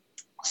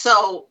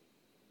 So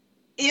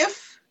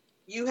if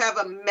you have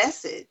a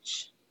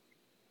message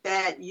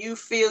that you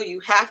feel you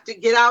have to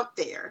get out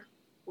there,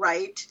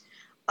 right,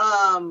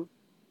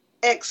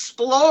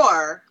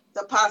 explore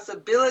the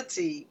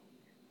possibility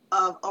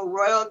of a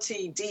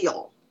royalty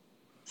deal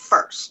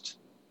first,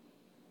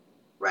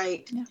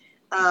 right?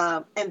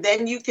 Yeah. And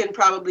then you can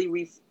probably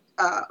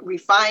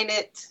refine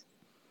it,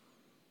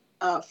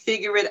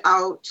 figure it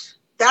out.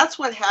 That's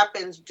what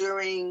happens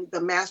during the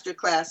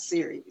masterclass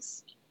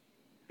series.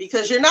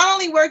 Because you're not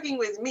only working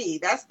with me,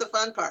 that's the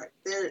fun part.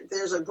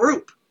 There's a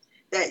group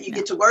that you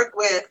get to work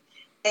with,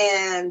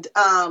 and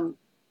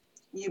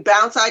you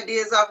bounce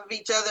ideas off of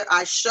each other.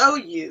 I show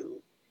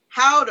you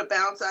how to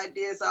bounce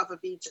ideas off of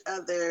each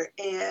other,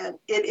 and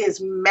it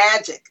is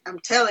magic. I'm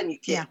telling you,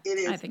 Kit, it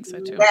is, I think so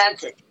too,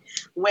 magic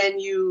when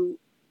you,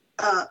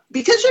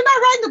 because you're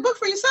not writing the book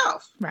for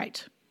yourself.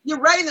 Right. You're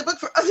writing the book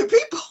for other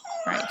people.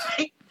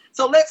 Right.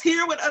 So let's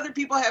hear what other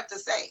people have to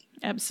say.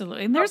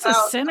 Absolutely. And there's a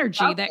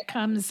synergy that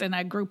comes in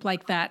a group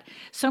like that.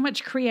 So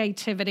much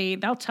creativity.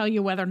 They'll tell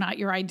you whether or not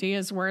your idea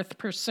is worth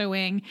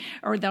pursuing,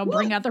 or they'll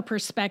bring other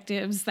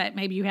perspectives that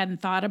maybe you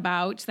hadn't thought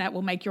about that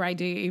will make your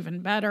idea even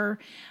better.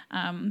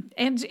 And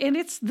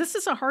this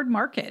is a hard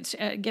market.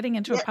 Getting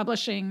into a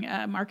publishing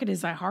market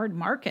is a hard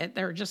market.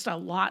 There are just a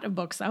lot of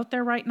books out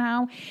there right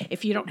now.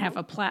 If you don't have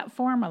a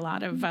platform, a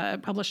lot of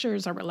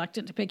publishers are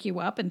reluctant to pick you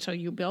up until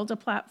you build a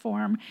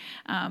platform,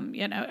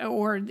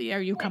 or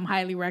you come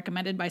highly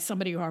recommended by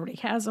somebody who already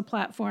has a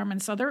platform.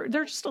 And so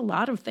there's just a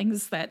lot of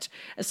things that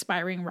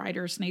aspiring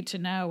writers need to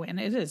know. And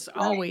it is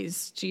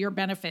always to your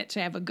benefit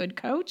to have a good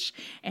coach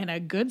and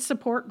a good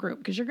support group,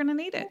 because you're going to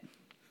need it.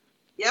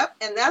 Yep.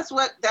 And that's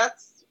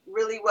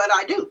really what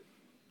I do,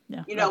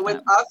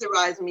 with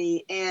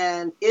AuthorizeMe.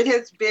 And it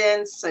has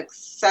been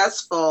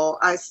successful.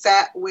 I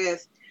sat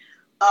with,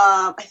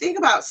 I think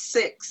about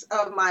 6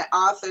 of my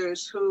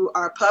authors who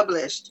are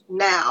published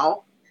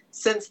now,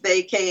 since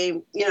they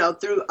came,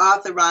 through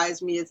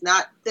AuthorizeMe.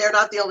 They're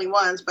not the only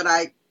ones, but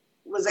I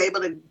was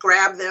able to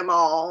grab them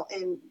all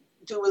and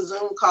do a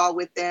Zoom call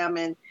with them.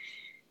 And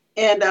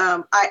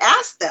I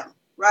asked them,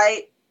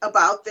 right,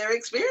 about their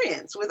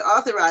experience with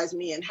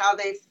AuthorizeMe and how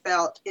they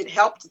felt it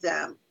helped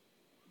them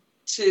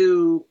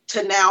to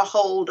now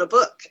hold a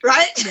book,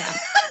 right?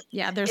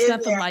 Yeah, there's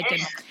nothing like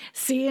it.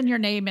 Seeing your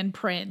name in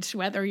print,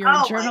 whether you're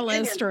a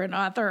journalist or an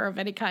author of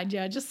any kind,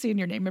 just seeing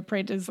your name in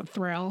print is a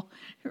thrill.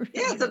 It really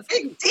it's a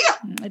big deal.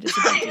 It is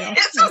a big deal.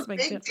 It's a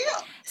big deal.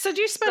 So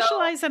do you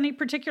specialize in any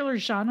particular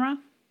genre?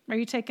 Are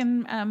you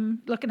taking,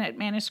 looking at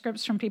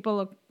manuscripts from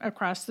people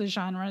across the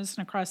genres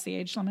and across the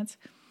age limits?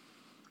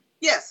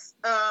 Yes,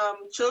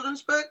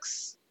 children's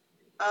books.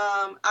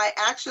 I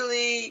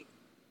actually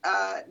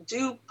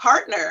do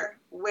partner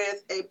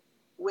with a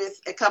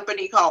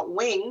company called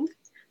Wing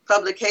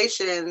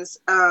Publications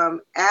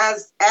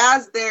as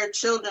their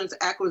children's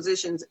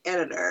acquisitions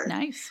editor.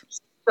 Nice.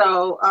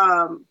 So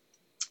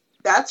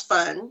that's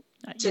fun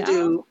to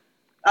do.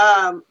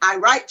 I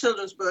write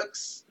children's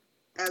books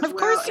as well. Of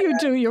course you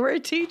do. You were a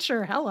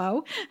teacher.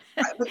 Hello.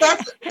 But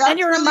that's and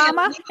you're really a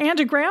mama and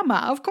a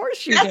grandma. Of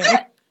course you do.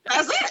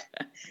 That's it.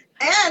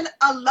 And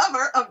a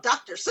lover of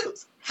Dr.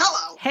 Seuss.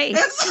 Hello. Hey.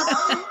 And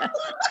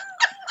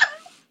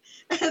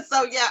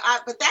so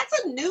but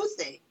that's a new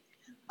thing.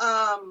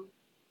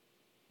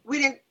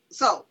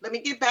 So let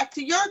me get back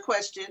to your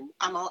question.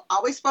 I'm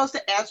always supposed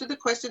to answer the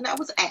question that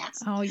was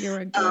asked. Oh,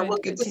 you're a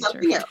good get to teacher.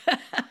 something else.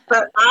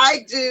 But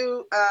I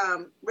do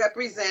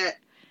represent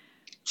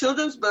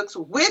children's books,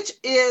 which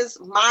is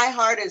my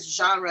hardest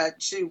genre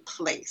to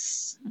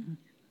place,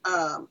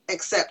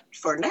 except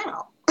for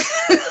now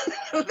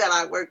that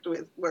I work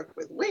with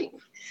Wing.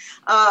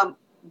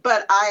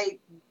 But I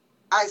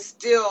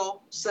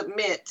still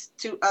submit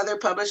to other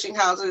publishing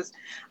houses.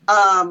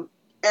 And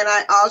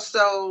I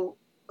also,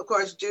 of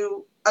course,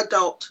 do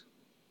adult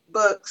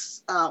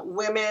books,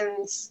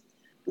 women's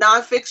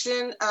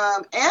nonfiction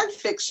and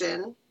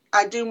fiction.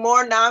 I do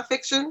more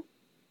nonfiction,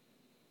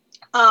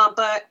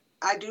 but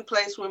I do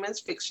place women's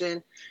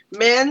fiction,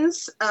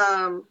 men's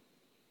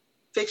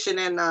fiction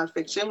and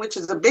nonfiction, which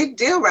is a big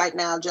deal right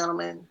now,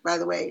 gentlemen, by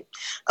the way.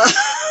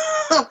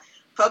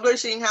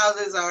 Publishing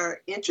houses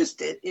are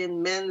interested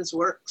in men's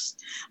works.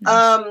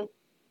 Also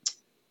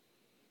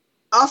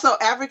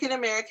African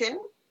American,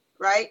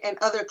 right, and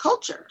other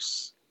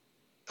cultures.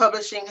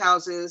 Publishing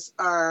houses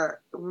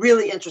are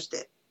really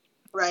interested,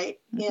 right,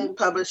 in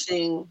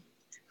publishing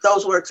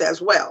those works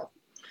as well.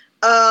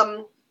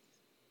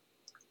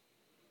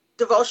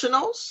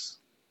 Devotionals,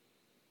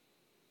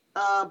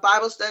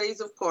 Bible studies,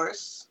 of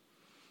course.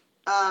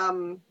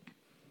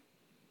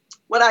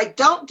 What I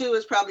don't do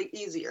is probably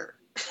easier.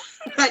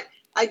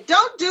 I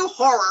don't do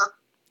horror.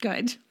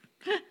 Good.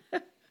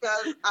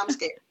 Because I'm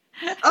scared.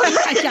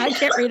 I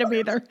can't read them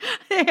either.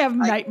 I have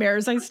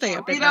nightmares. I stay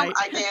up at night.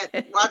 I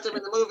can't watch them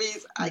in the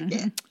movies. I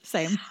can't.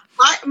 Same.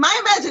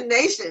 My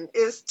imagination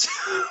is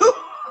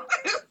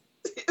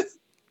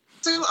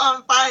too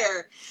on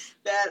fire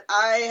that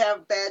I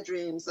have bad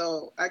dreams.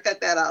 So I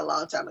cut that out a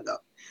long time ago.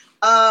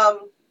 I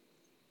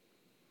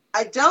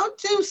don't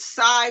do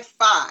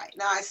sci-fi.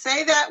 Now I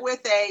say that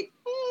with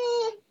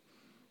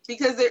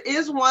because there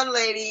is one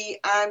lady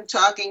I'm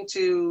talking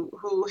to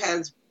who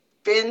has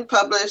been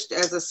published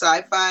as a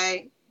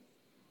sci-fi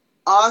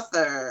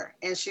author,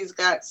 and she's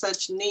got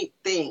such neat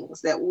things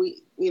that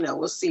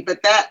we'll see.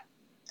 But that,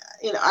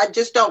 I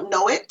just don't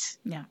know it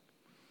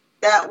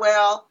that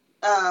well.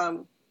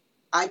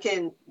 I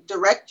can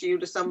direct you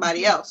to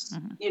somebody else,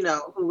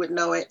 who would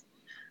know it.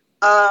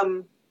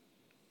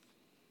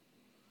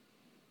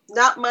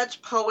 Not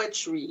much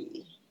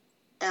poetry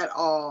at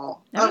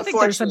all. I don't think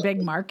there's a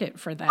big market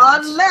for that.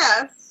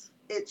 Unless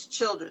it's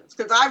children's,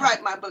 because I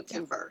write my books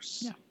in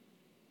verse. Yeah.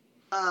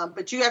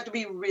 But you have to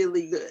be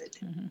really good.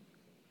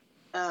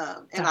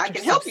 And I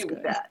can help you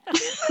with that.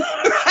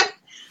 Right?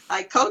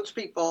 I coach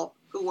people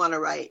who want to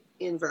write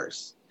in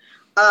verse.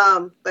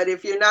 But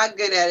if you're not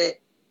good at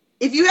it,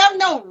 if you have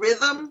no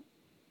rhythm,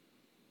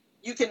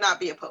 you cannot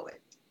be a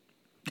poet.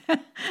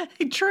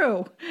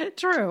 True.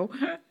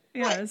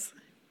 Yes.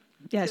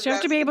 Yes, you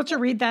have to be able to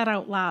read that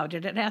out loud,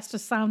 and it has to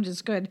sound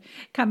as good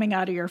coming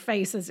out of your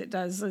face as it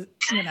does, look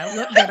good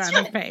on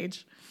the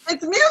page.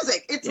 It's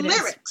music. It's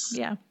lyrics.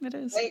 Yeah, it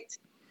is. Right?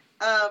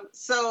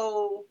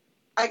 So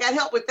I got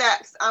help with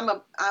that. I'm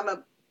a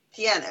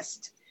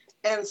pianist,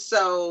 and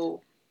so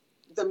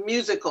the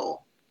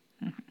musical,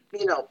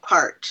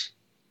 part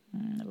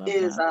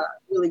is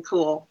really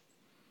cool.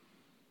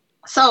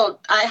 So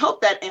I hope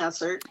that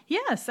answered.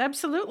 Yes,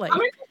 absolutely.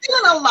 I'm interested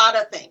in a lot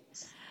of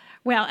things.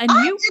 Well, and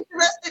I'm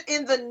interested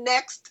in the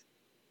next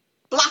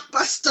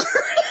blockbuster.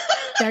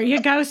 There you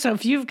go. So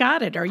if you've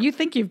got it, or you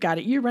think you've got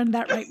it, you run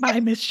that right by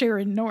Miss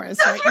Sharon Norris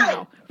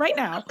right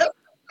now.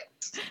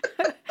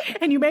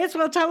 And you may as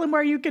well tell them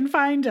where you can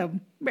find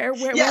them, where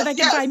they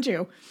can find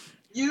you.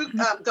 You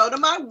go to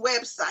my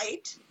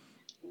website,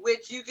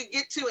 which you can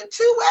get to in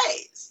two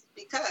ways,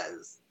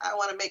 because I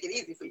want to make it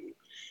easy for you.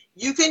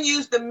 You can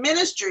use the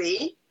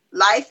ministry,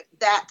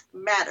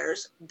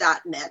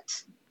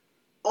 lifethatmatters.net,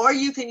 or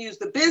you can use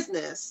the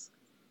business,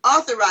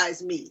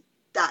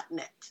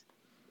 AuthorizeMe.net.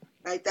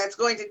 Right? That's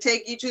going to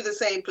take you to the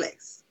same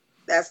place.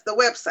 That's the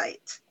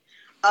website.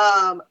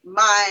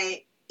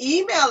 My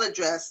email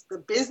address, the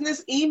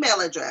business email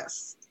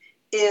address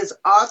is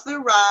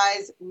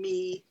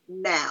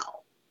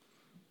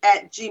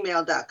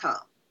AuthorizeMeNow@gmail.com.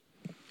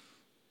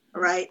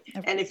 All right.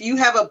 Okay. And if you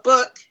have a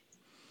book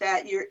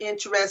that you're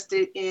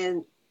interested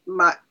in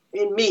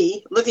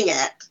me looking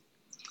at,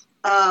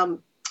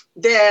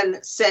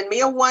 then send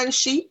me a one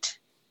sheet.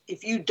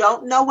 If you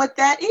don't know what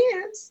that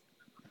is,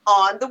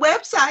 on the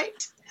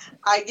website,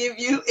 I give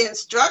you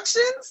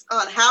instructions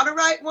on how to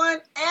write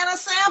one and a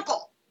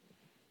sample,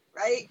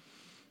 right?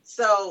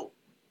 So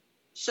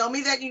show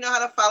me that you know how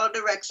to follow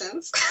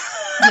directions.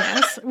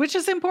 Yes, which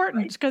is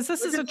important because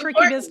this is a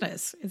tricky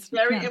business. It's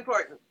very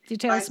important.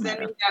 Details by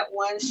matter. sending that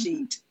one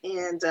sheet.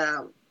 And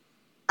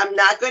I'm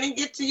not going to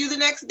get to you the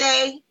next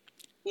day.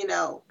 You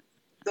know,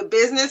 the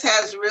business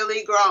has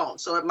really grown.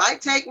 So it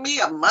might take me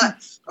a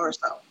month or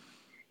so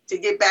to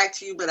get back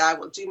to you, but I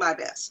will do my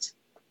best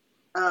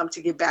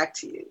to get back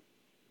to you.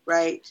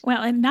 Right.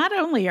 Well, and not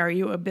only are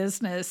you a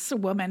business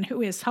woman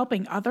who is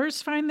helping others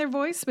find their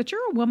voice, but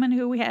you're a woman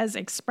who has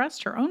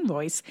expressed her own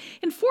voice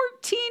in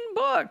 14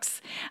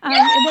 books. And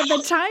in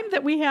the time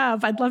that we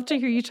have, I'd love to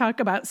hear you talk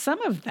about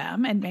some of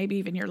them and maybe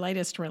even your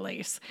latest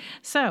release.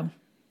 So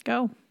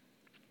go.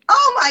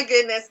 Oh, my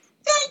goodness.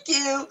 Thank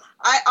you.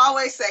 I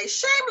always say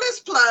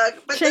shameless plug,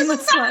 but shameless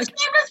this is not a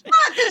shameless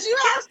plug because you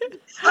asked me.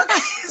 Okay.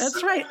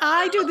 That's right.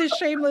 I do the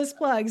shameless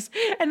plugs,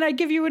 and I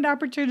give you an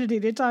opportunity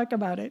to talk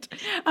about it,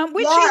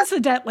 which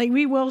incidentally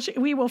we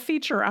will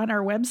feature on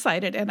our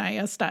website at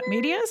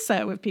nis.media.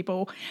 So if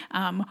people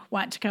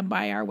want to come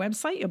by our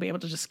website, you'll be able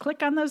to just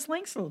click on those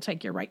links. It'll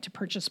take you right to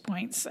purchase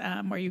points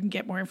where you can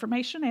get more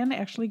information and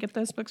actually get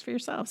those books for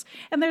yourselves.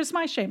 And there's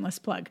my shameless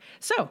plug.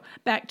 So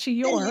back to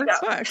your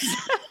books.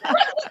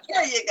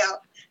 There you go.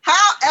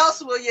 How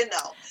else will you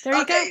know? There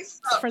you go.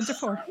 So, Friends of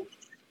Four.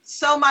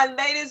 So my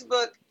latest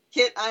book,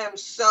 Kit, I am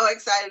so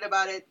excited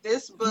about it.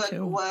 This book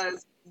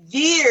was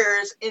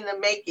years in the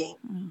making,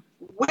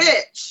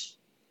 which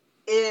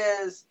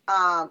is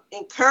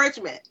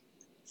encouragement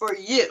for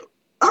you,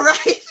 all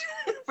right?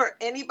 For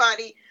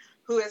anybody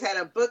who has had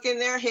a book in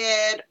their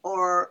head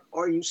or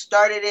you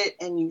started it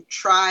and you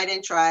tried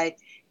and tried.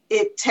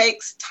 It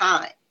takes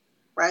time,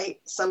 right?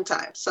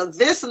 Sometimes. So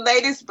this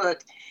latest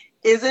book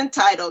is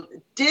entitled,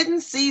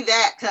 Didn't See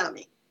That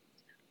Coming,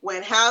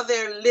 When How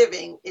They're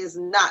Living Is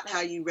Not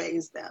How You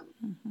Raise Them.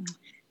 Mm-hmm.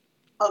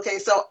 Okay,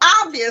 so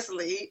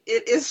obviously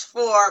it is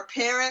for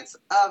parents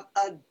of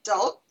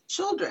adult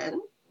children.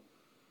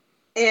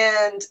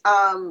 And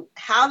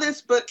how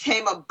this book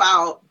came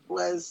about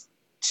was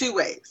two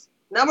ways.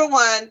 Number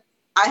one,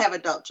 I have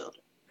adult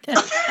children.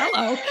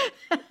 Hello.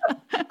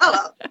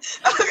 Hello.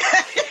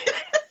 Okay.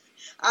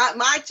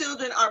 My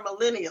children are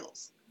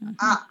millennials.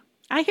 Mm-hmm.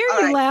 I hear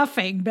you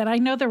laughing, but I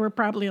know there were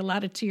probably a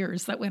lot of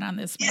tears that went on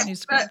this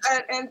manuscript.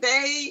 And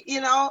they,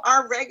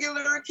 are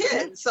regular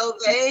kids. So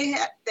they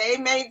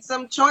made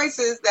some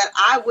choices that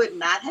I would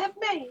not have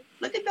made.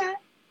 Look at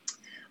that.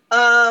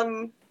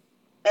 And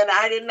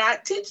I did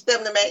not teach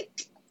them to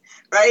make,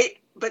 right?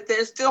 But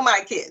they're still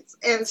my kids.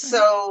 And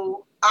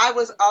so I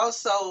was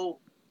also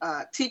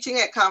teaching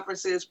at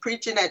conferences,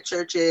 preaching at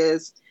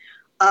churches,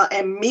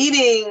 and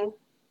meeting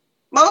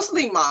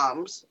mostly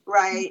moms,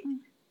 right?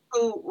 Mm-hmm.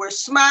 Who were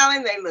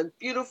smiling, they looked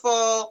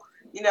beautiful,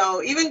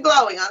 even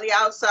glowing on the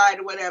outside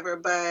or whatever,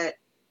 but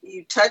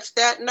you touched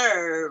that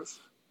nerve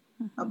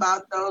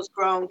about those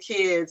grown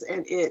kids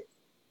and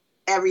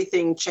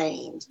everything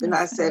changed. And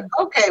I said,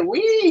 okay,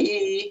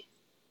 we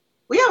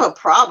have a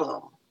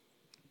problem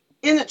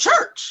in the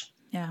church.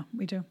 Yeah,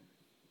 we do.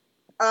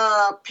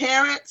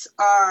 Parents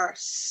are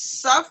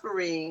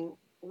suffering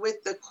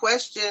with the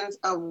questions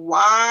of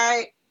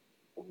why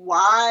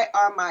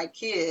are my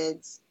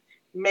kids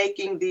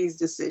making these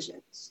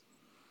decisions,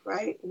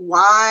 right?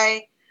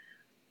 Why,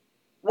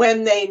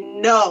 when they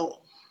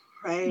know,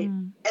 right?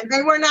 And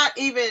they were not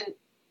even,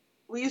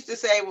 we used to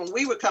say when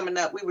we were coming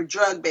up, we were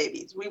drug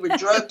babies. We were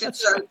drugged to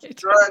church,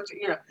 drugged,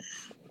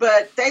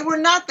 but they were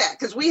not that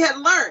because we had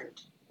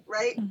learned,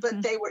 right? Mm-hmm.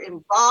 But they were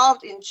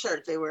involved in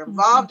church. They were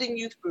involved in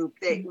youth group.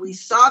 We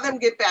saw them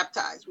get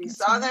baptized. We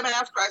saw them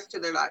ask Christ to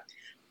their life,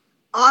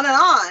 on and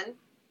on.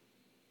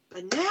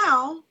 But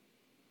now,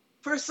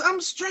 for some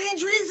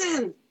strange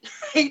reason,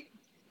 right?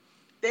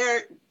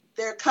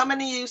 They're coming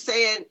to you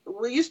saying,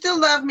 will you still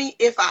love me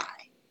if I?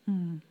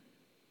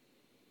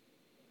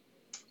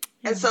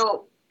 And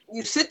so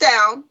you sit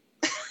down,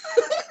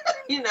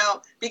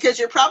 because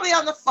you're probably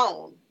on the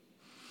phone.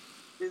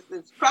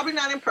 It's probably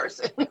not in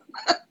person.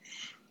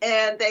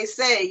 And they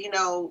say,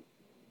 Mom,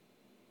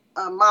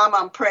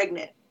 I'm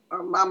pregnant,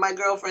 or Mom, my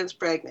girlfriend's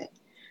pregnant.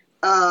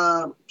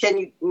 Can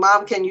you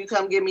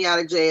come get me out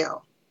of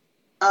jail?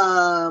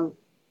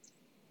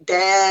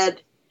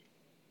 Dad,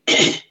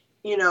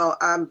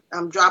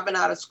 I'm dropping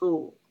out of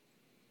school.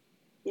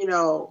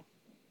 Mom,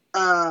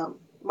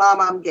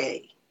 I'm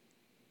gay.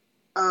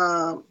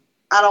 I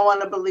don't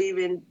want to believe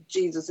in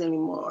Jesus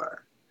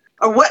anymore,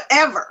 or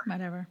whatever.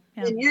 Whatever.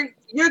 Yeah. And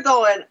you're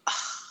going,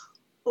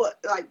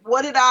 what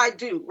did I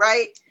do,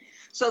 right?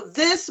 So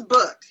this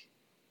book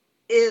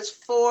is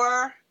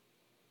for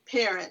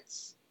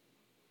parents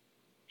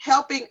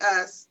helping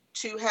us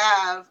to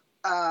have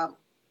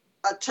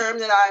a term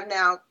that I've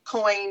now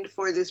coined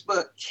for this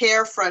book,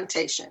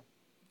 carefrontation.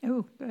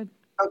 Oh, good.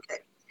 Okay.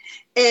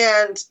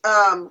 And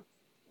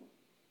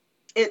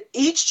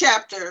each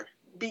chapter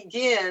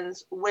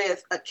begins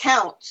with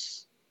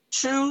accounts,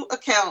 true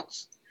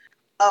accounts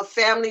of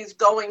families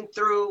going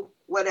through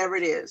whatever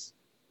it is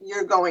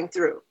you're going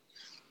through.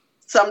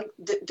 Some,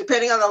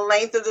 depending on the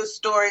length of the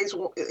stories,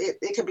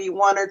 it could be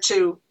one or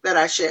two that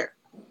I share.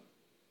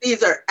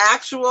 These are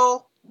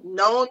actual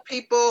known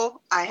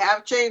people. I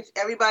have changed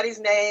everybody's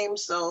name,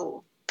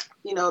 so,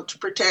 to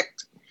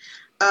protect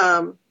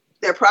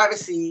their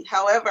privacy.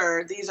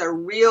 However, these are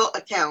real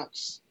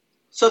accounts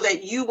so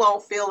that you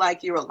won't feel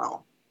like you're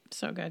alone.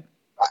 So good.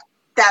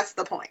 That's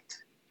the point,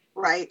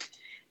 right?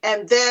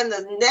 And then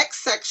the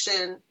next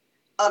section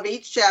of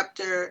each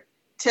chapter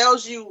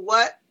tells you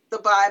what the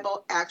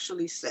Bible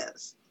actually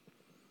says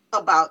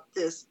about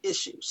this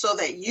issue so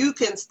that you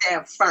can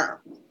stand firm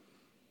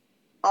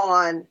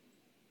on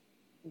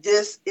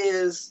this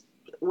is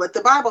what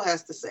the Bible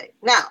has to say.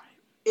 Now,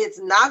 it's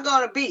not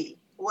going to be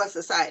what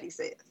society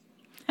says.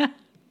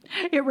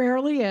 It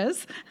rarely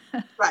is.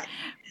 Right.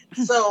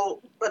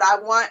 So, but I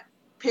want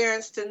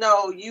parents to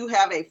know you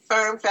have a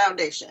firm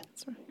foundation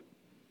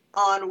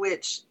on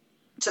which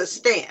to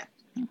stand.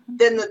 Mm-hmm.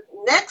 Then the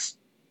next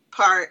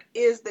part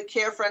is the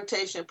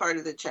carefrontation part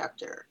of the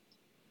chapter.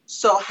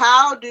 So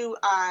how do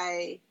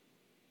I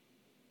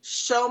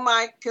show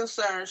my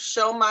concern,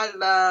 show my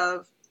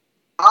love,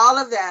 all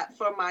of that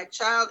for my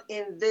child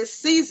in this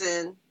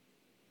season,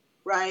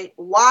 right?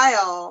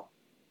 While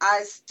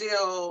I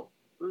still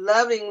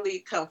lovingly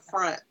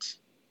confront,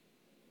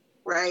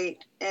 right?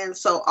 And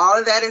so all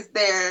of that is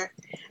there.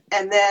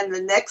 And then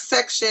the next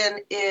section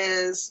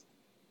is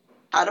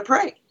how to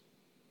pray.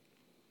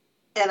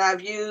 And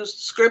I've used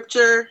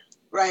scripture,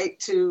 right,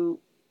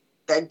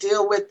 that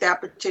deal with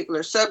that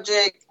particular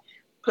subject,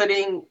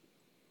 putting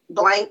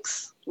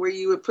blanks where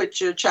you would put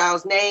your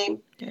child's name,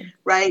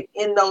 right,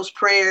 in those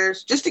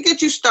prayers, just to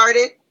get you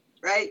started,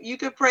 right? You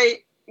could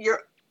pray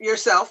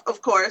yourself,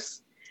 of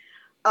course.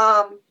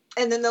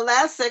 And then the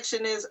last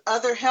section is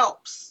other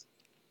helps,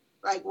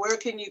 like where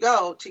can you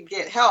go to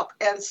get help?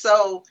 And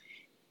so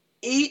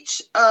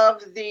each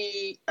of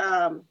the,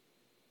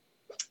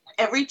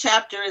 every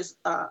chapter is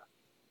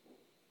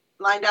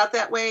lined out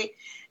that way.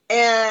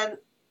 And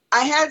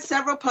I had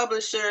several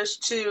publishers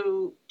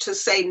to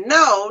say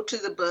no to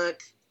the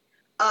book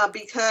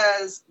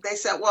because they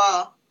said,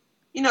 well,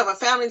 if a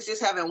family's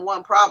just having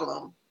one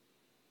problem,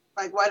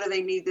 like, why do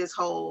they need this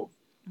whole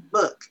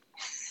book?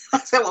 I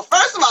said, well,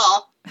 first of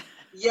all,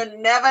 you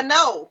never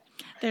know.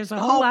 There's a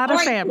whole lot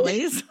of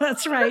families.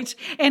 That's right.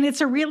 And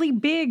it's a really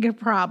big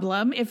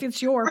problem if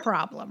it's your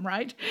problem,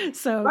 right?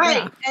 So, right.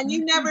 Yeah. And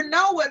you never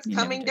know what's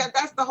coming.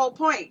 That's the whole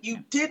point. You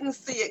didn't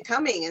see it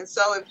coming. And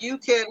so if you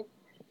can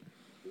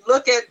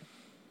look at,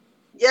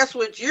 yes,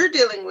 what you're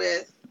dealing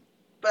with,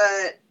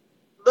 but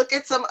look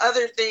at some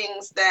other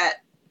things that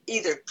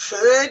either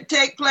could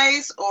take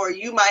place or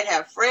you might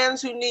have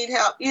friends who need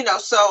help,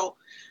 so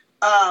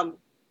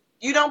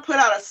you don't put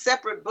out a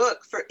separate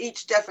book for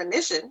each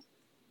definition.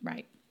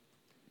 Right.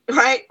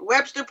 Right?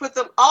 Webster put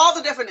them all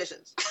the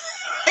definitions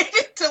right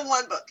into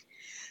one book.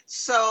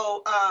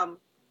 So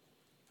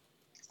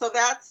so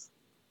that's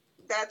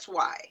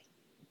why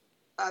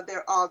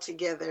they're all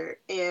together.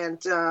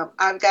 And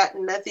I've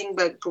gotten nothing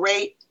but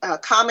great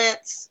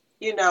comments,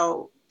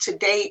 to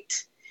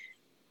date.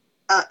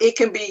 It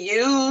can be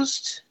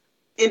used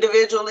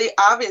individually,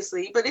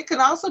 obviously, but it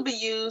can also be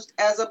used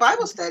as a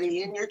Bible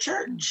study in your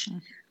church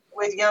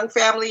with young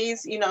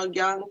families,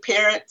 young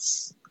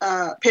parents,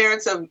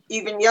 parents of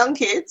even young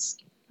kids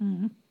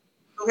who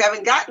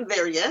haven't gotten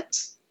there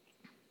yet,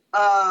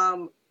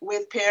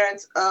 with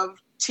parents of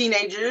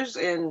teenagers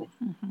and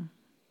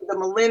the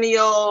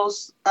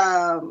millennials.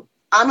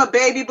 I'm a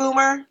baby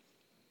boomer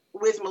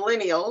with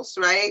millennials,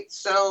 right?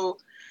 So,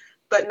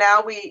 but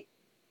now we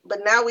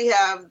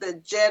have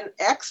the Gen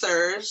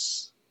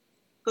Xers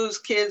whose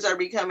kids are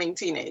becoming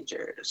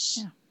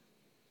teenagers,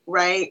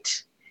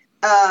 right?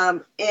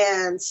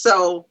 And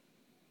so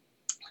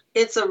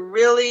it's a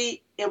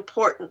really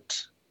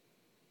important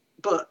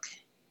book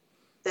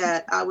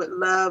that I would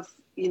love,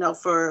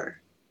 for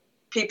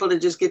people to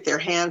just get their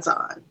hands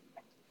on.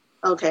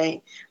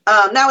 Okay.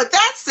 Now, with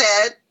that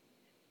said,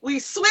 we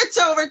switch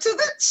over to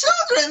the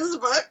children's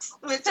books,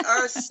 which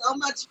are so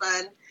much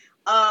fun.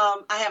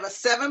 I have a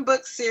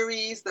 7-book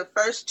series. The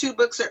first 2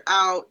 books are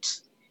out,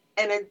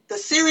 and the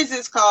series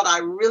is called I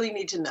Really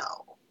Need to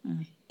Know.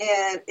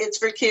 And it's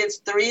for kids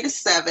 3 to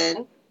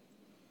 7.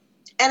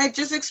 And it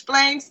just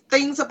explains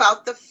things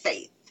about the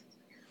faith.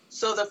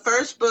 So the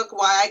first book,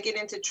 Why I Get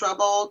Into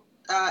Trouble,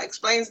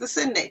 explains the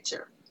sin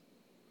nature.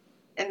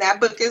 And that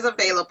book is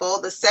available.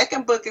 The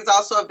second book is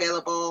also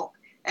available.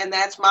 And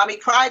that's Mommy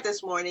Cried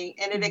This Morning.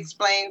 And it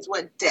explains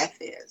what death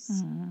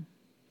is.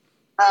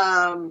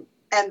 And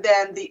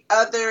then the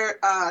other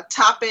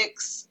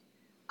topics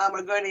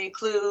are going to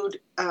include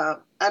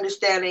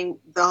understanding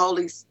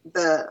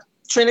the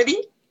Trinity,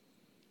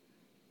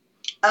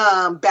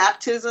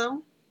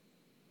 baptism,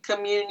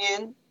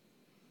 communion,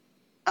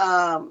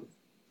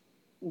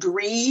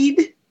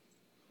 greed,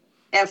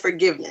 and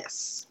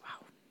forgiveness.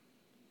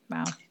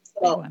 Wow. So,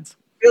 Good ones.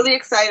 really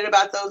excited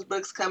about those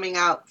books coming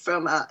out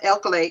from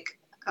Elk Lake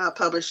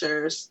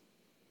Publishers.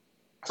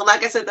 So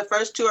like I said, the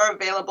first two are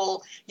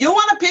available. You'll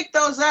want to pick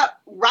those up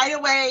right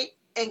away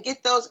and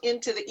get those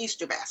into the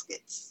Easter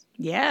baskets.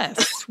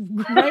 Yes.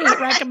 Great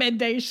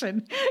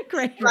recommendation.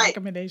 Great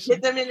recommendation.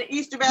 Get them in the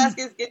Easter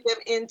baskets, get them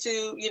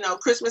into,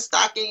 Christmas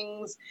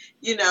stockings,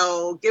 give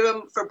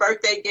them for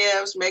birthday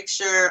gifts. Make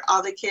sure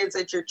all the kids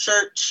at your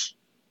church,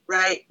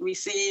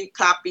 receive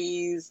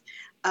copies.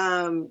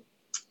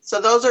 So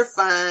those are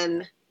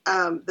fun.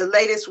 The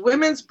latest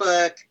women's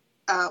book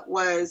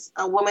was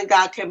A Woman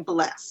God Can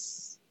Bless.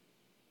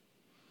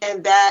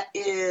 And that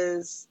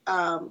is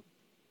a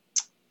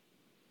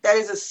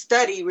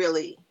study,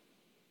 really,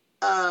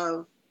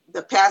 of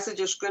the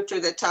passage of scripture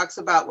that talks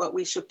about what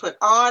we should put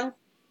on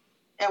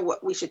and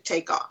what we should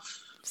take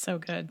off. So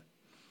good.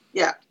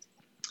 Yeah.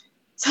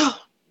 So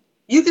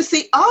you can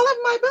see all of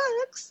my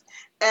books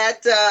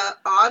at the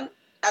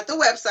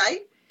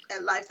website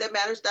at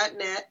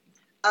lifethatmatters.net.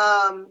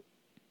 And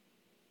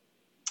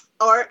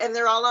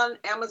they're all on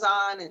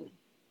Amazon and,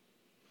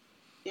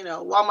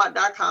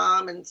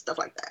 Walmart.com and stuff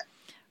like that.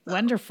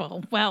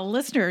 Wonderful. Well,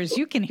 listeners,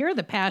 you can hear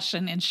the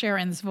passion in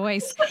Sharon's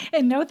voice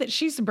and know that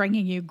she's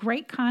bringing you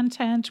great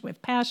content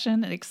with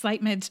passion and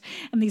excitement.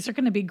 And these are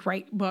going to be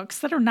great books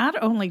that are not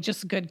only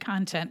just good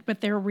content, but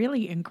they're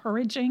really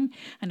encouraging.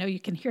 I know you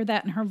can hear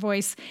that in her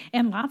voice,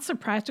 and lots of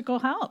practical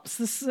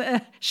helps.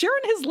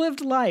 Sharon has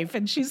lived life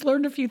and she's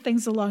learned a few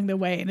things along the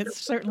way, and it's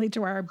certainly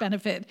to our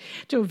benefit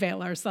to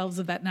avail ourselves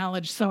of that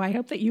knowledge. So I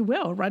hope that you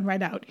will run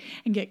right out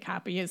and get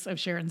copies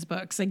of Sharon's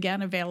books.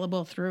 Again,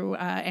 available through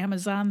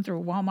Amazon,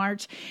 through Walmart,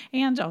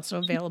 and also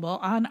available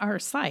on our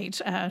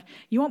site.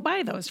 You won't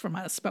buy those from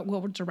us, but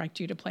we'll direct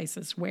you to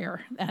places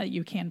where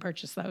you can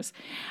purchase those.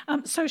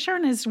 So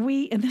Sharon,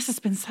 and this has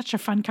been such a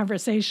fun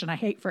conversation. I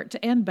hate for it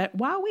to end, but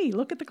wowee,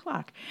 look at the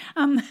clock.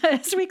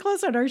 As we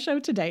close out our show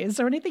today, is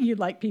there anything you'd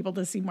like people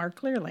to see more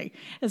clearly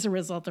as a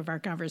result of our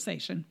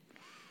conversation?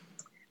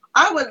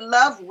 I would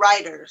love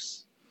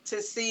writers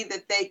to see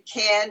that they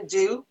can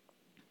do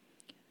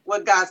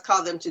what God's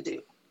called them to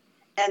do.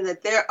 And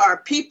that there are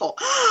people,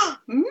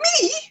 me,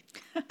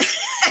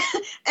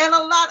 and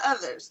a lot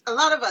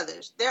of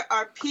others. There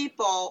are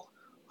people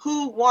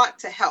who want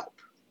to help.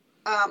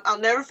 I'll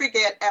never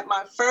forget at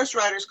my first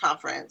writers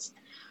conference,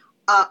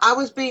 I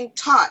was being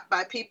taught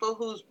by people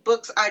whose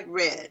books I'd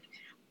read,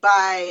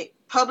 by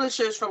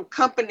publishers from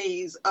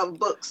companies of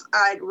books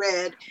I'd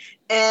read.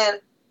 And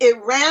it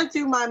ran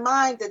through my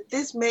mind that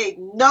this made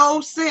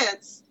no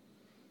sense,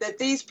 that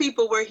these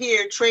people were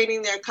here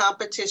training their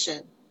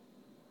competition.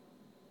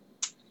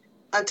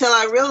 Until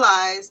I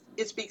realized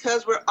it's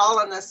because we're all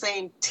on the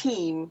same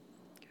team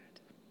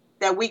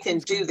that we can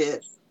do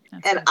this.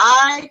 And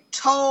I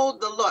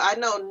told the Lord, I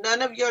know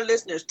none of your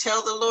listeners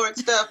tell the Lord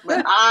stuff,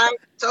 but I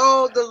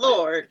told the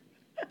Lord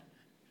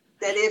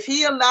that if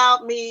he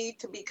allowed me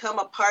to become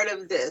a part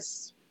of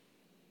this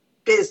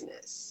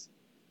business,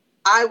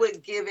 I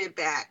would give it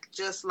back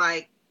just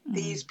like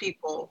these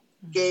people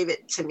gave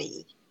it to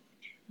me.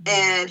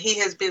 And he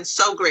has been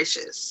so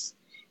gracious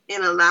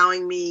in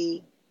allowing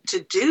me to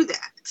do that.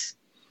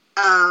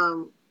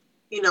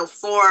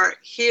 For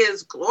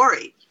his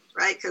glory,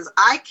 right? Because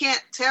I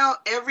can't tell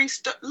every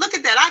story. Look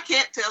at that. I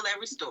can't tell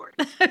every story.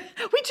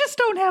 We just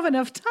don't have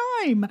enough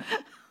time.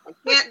 I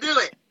can't do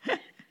it.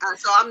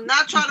 So I'm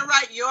not trying to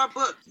write your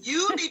book.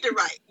 You need to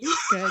write your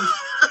book.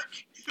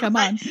 Come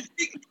on.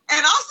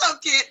 And also,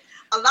 Kit,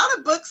 a lot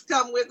of books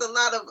come with a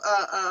lot of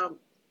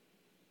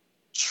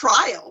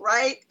trial,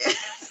 right? I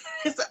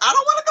don't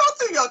want to go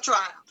through your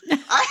trial.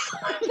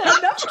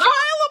 Enough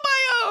trial of my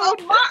own.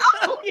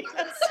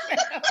 Yes,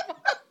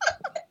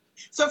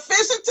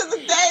 sufficient to the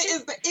day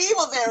is the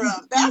evil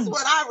thereof. That's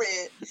what I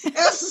read.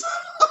 And so,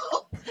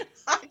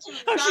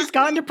 she's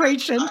gone to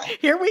preaching.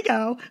 Here we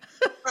go.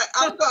 Right,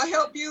 I'm going to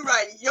help you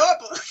write your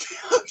book,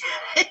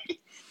 okay?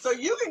 So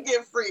you can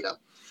get freedom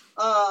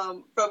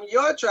from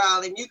your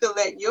trial, and you can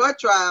let your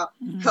trial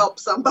help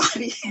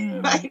somebody,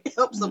 right?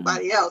 Help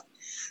somebody else.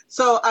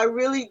 So I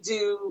really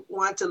do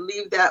want to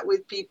leave that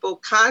with people.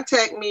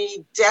 Contact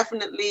me,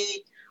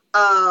 definitely.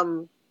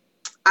 I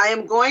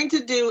am going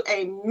to do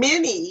a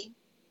mini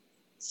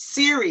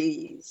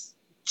series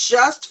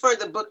just for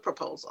the book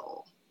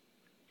proposal,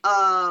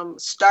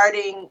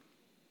 starting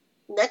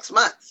next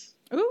month.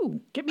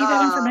 Ooh, give me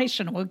that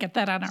information. We'll get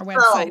that on our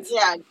website. So,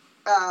 yeah,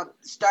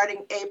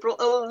 starting April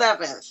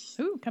 11th.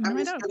 Ooh, coming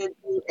right up. I'm just going to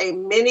do a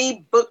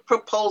mini book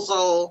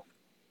proposal,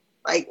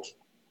 like,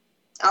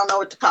 I don't know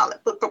what to call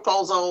it, book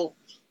proposal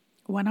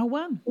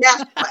 101.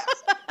 Master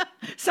class.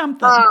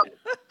 Something.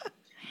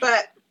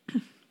 But,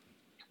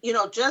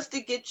 just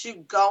to get you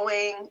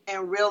going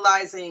and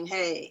realizing,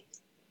 hey,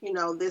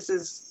 this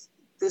is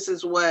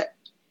what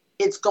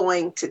it's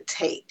going to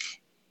take.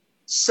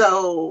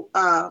 So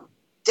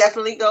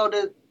definitely go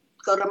to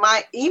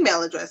my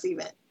email address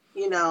even,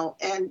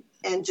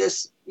 and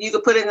just, you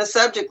could put in the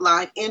subject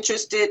line,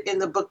 interested in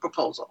the book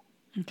proposal.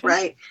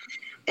 right?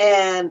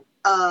 And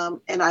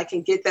I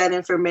can get that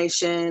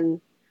information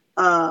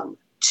to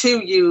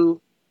you,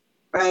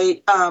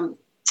 right? I'm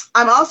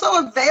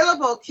also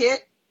available,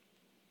 Kit,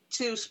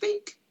 to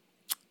speak.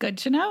 Good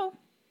to know.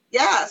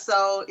 Yeah,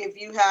 so if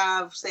you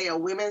have, say, a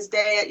Women's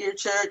Day at your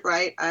church,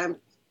 right? I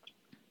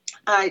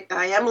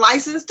am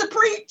licensed to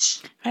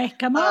preach. Hey,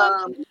 come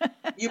on.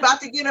 You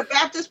about to get a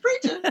Baptist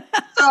preacher.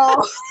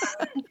 So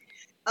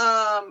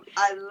I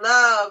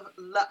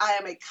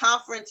am a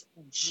conference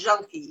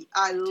junkie.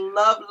 I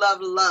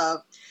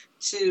love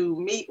to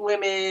meet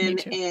women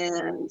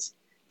and,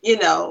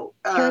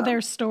 hear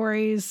their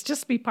stories,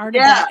 just be part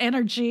of that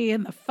energy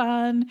and the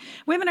fun.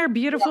 Women are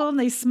beautiful and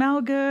they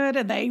smell good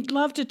and they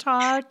love to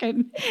talk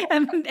and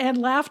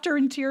laughter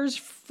and tears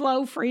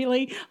flow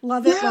freely.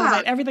 Love it.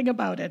 Everything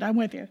about it. I'm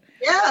with you.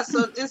 Yeah.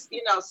 So just,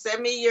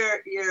 send me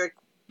your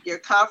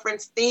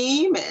conference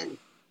theme and,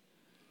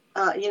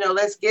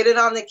 let's get it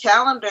on the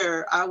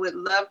calendar. I would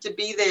love to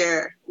be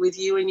there with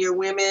you and your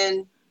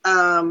women,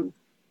 keynoting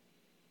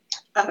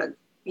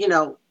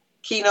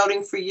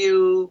for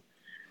you.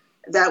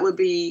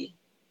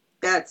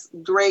 That's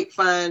great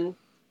fun.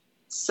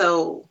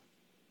 So,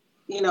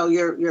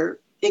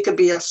 it could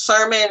be a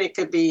sermon, it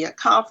could be a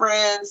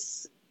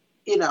conference,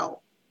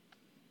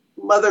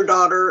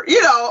 mother-daughter,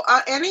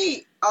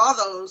 all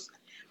those.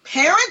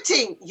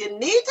 Parenting, you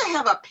need to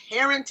have a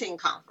parenting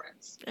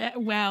conference.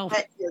 At your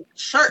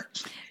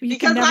church. You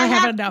can never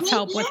have enough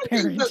help with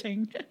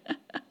parenting.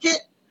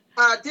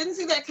 Didn't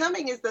See That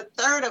Coming is the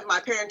third of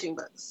my parenting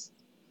books.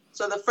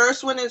 So the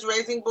first one is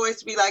Raising Boys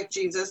to Be Like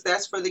Jesus.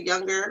 That's for the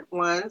younger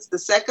ones. The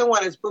second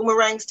one is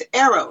Boomerangs to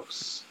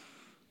Arrows,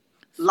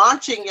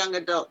 launching young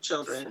adult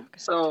children.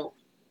 So,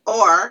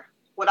 or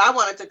what I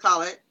wanted to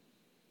call it,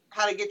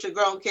 How to Get Your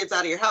Grown Kids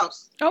Out of Your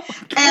House. Oh.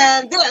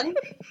 And then...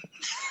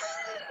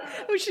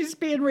 Oh, she's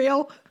being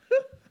real.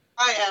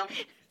 I am.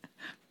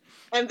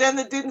 And then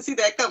they didn't see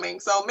that coming.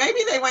 So maybe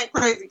they went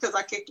crazy because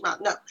I kicked them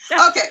out. No.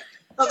 Okay.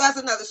 So that's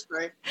another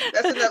story.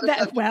 That's another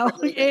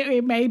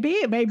it may be.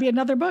 It may be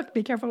another book.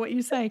 Be careful what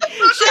you say.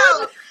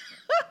 Sharon,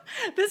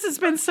 this has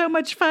been so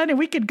much fun, and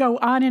we could go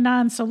on and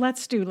on. So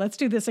let's do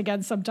this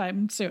again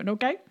sometime soon,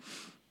 okay?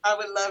 I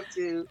would love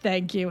to.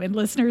 Thank you. And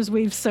listeners,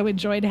 we've so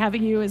enjoyed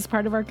having you as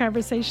part of our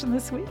conversation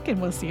this week,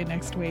 and we'll see you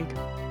next week.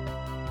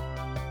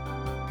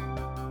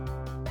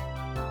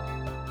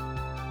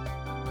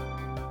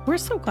 We're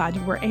so glad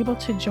you were able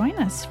to join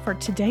us for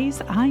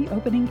today's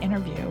eye-opening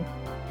interview.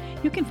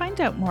 You can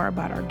find out more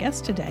about our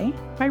guest today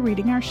by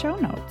reading our show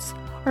notes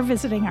or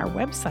visiting our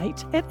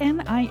website at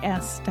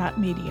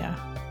nis.media.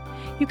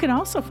 You can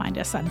also find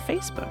us on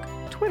Facebook,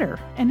 Twitter,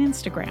 and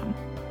Instagram.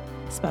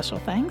 Special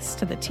thanks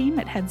to the team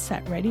at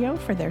Headset Radio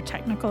for their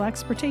technical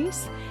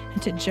expertise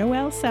and to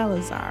Joelle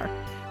Salazar,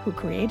 who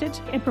created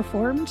and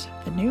performed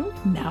the new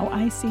Now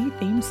I See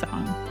theme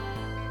song.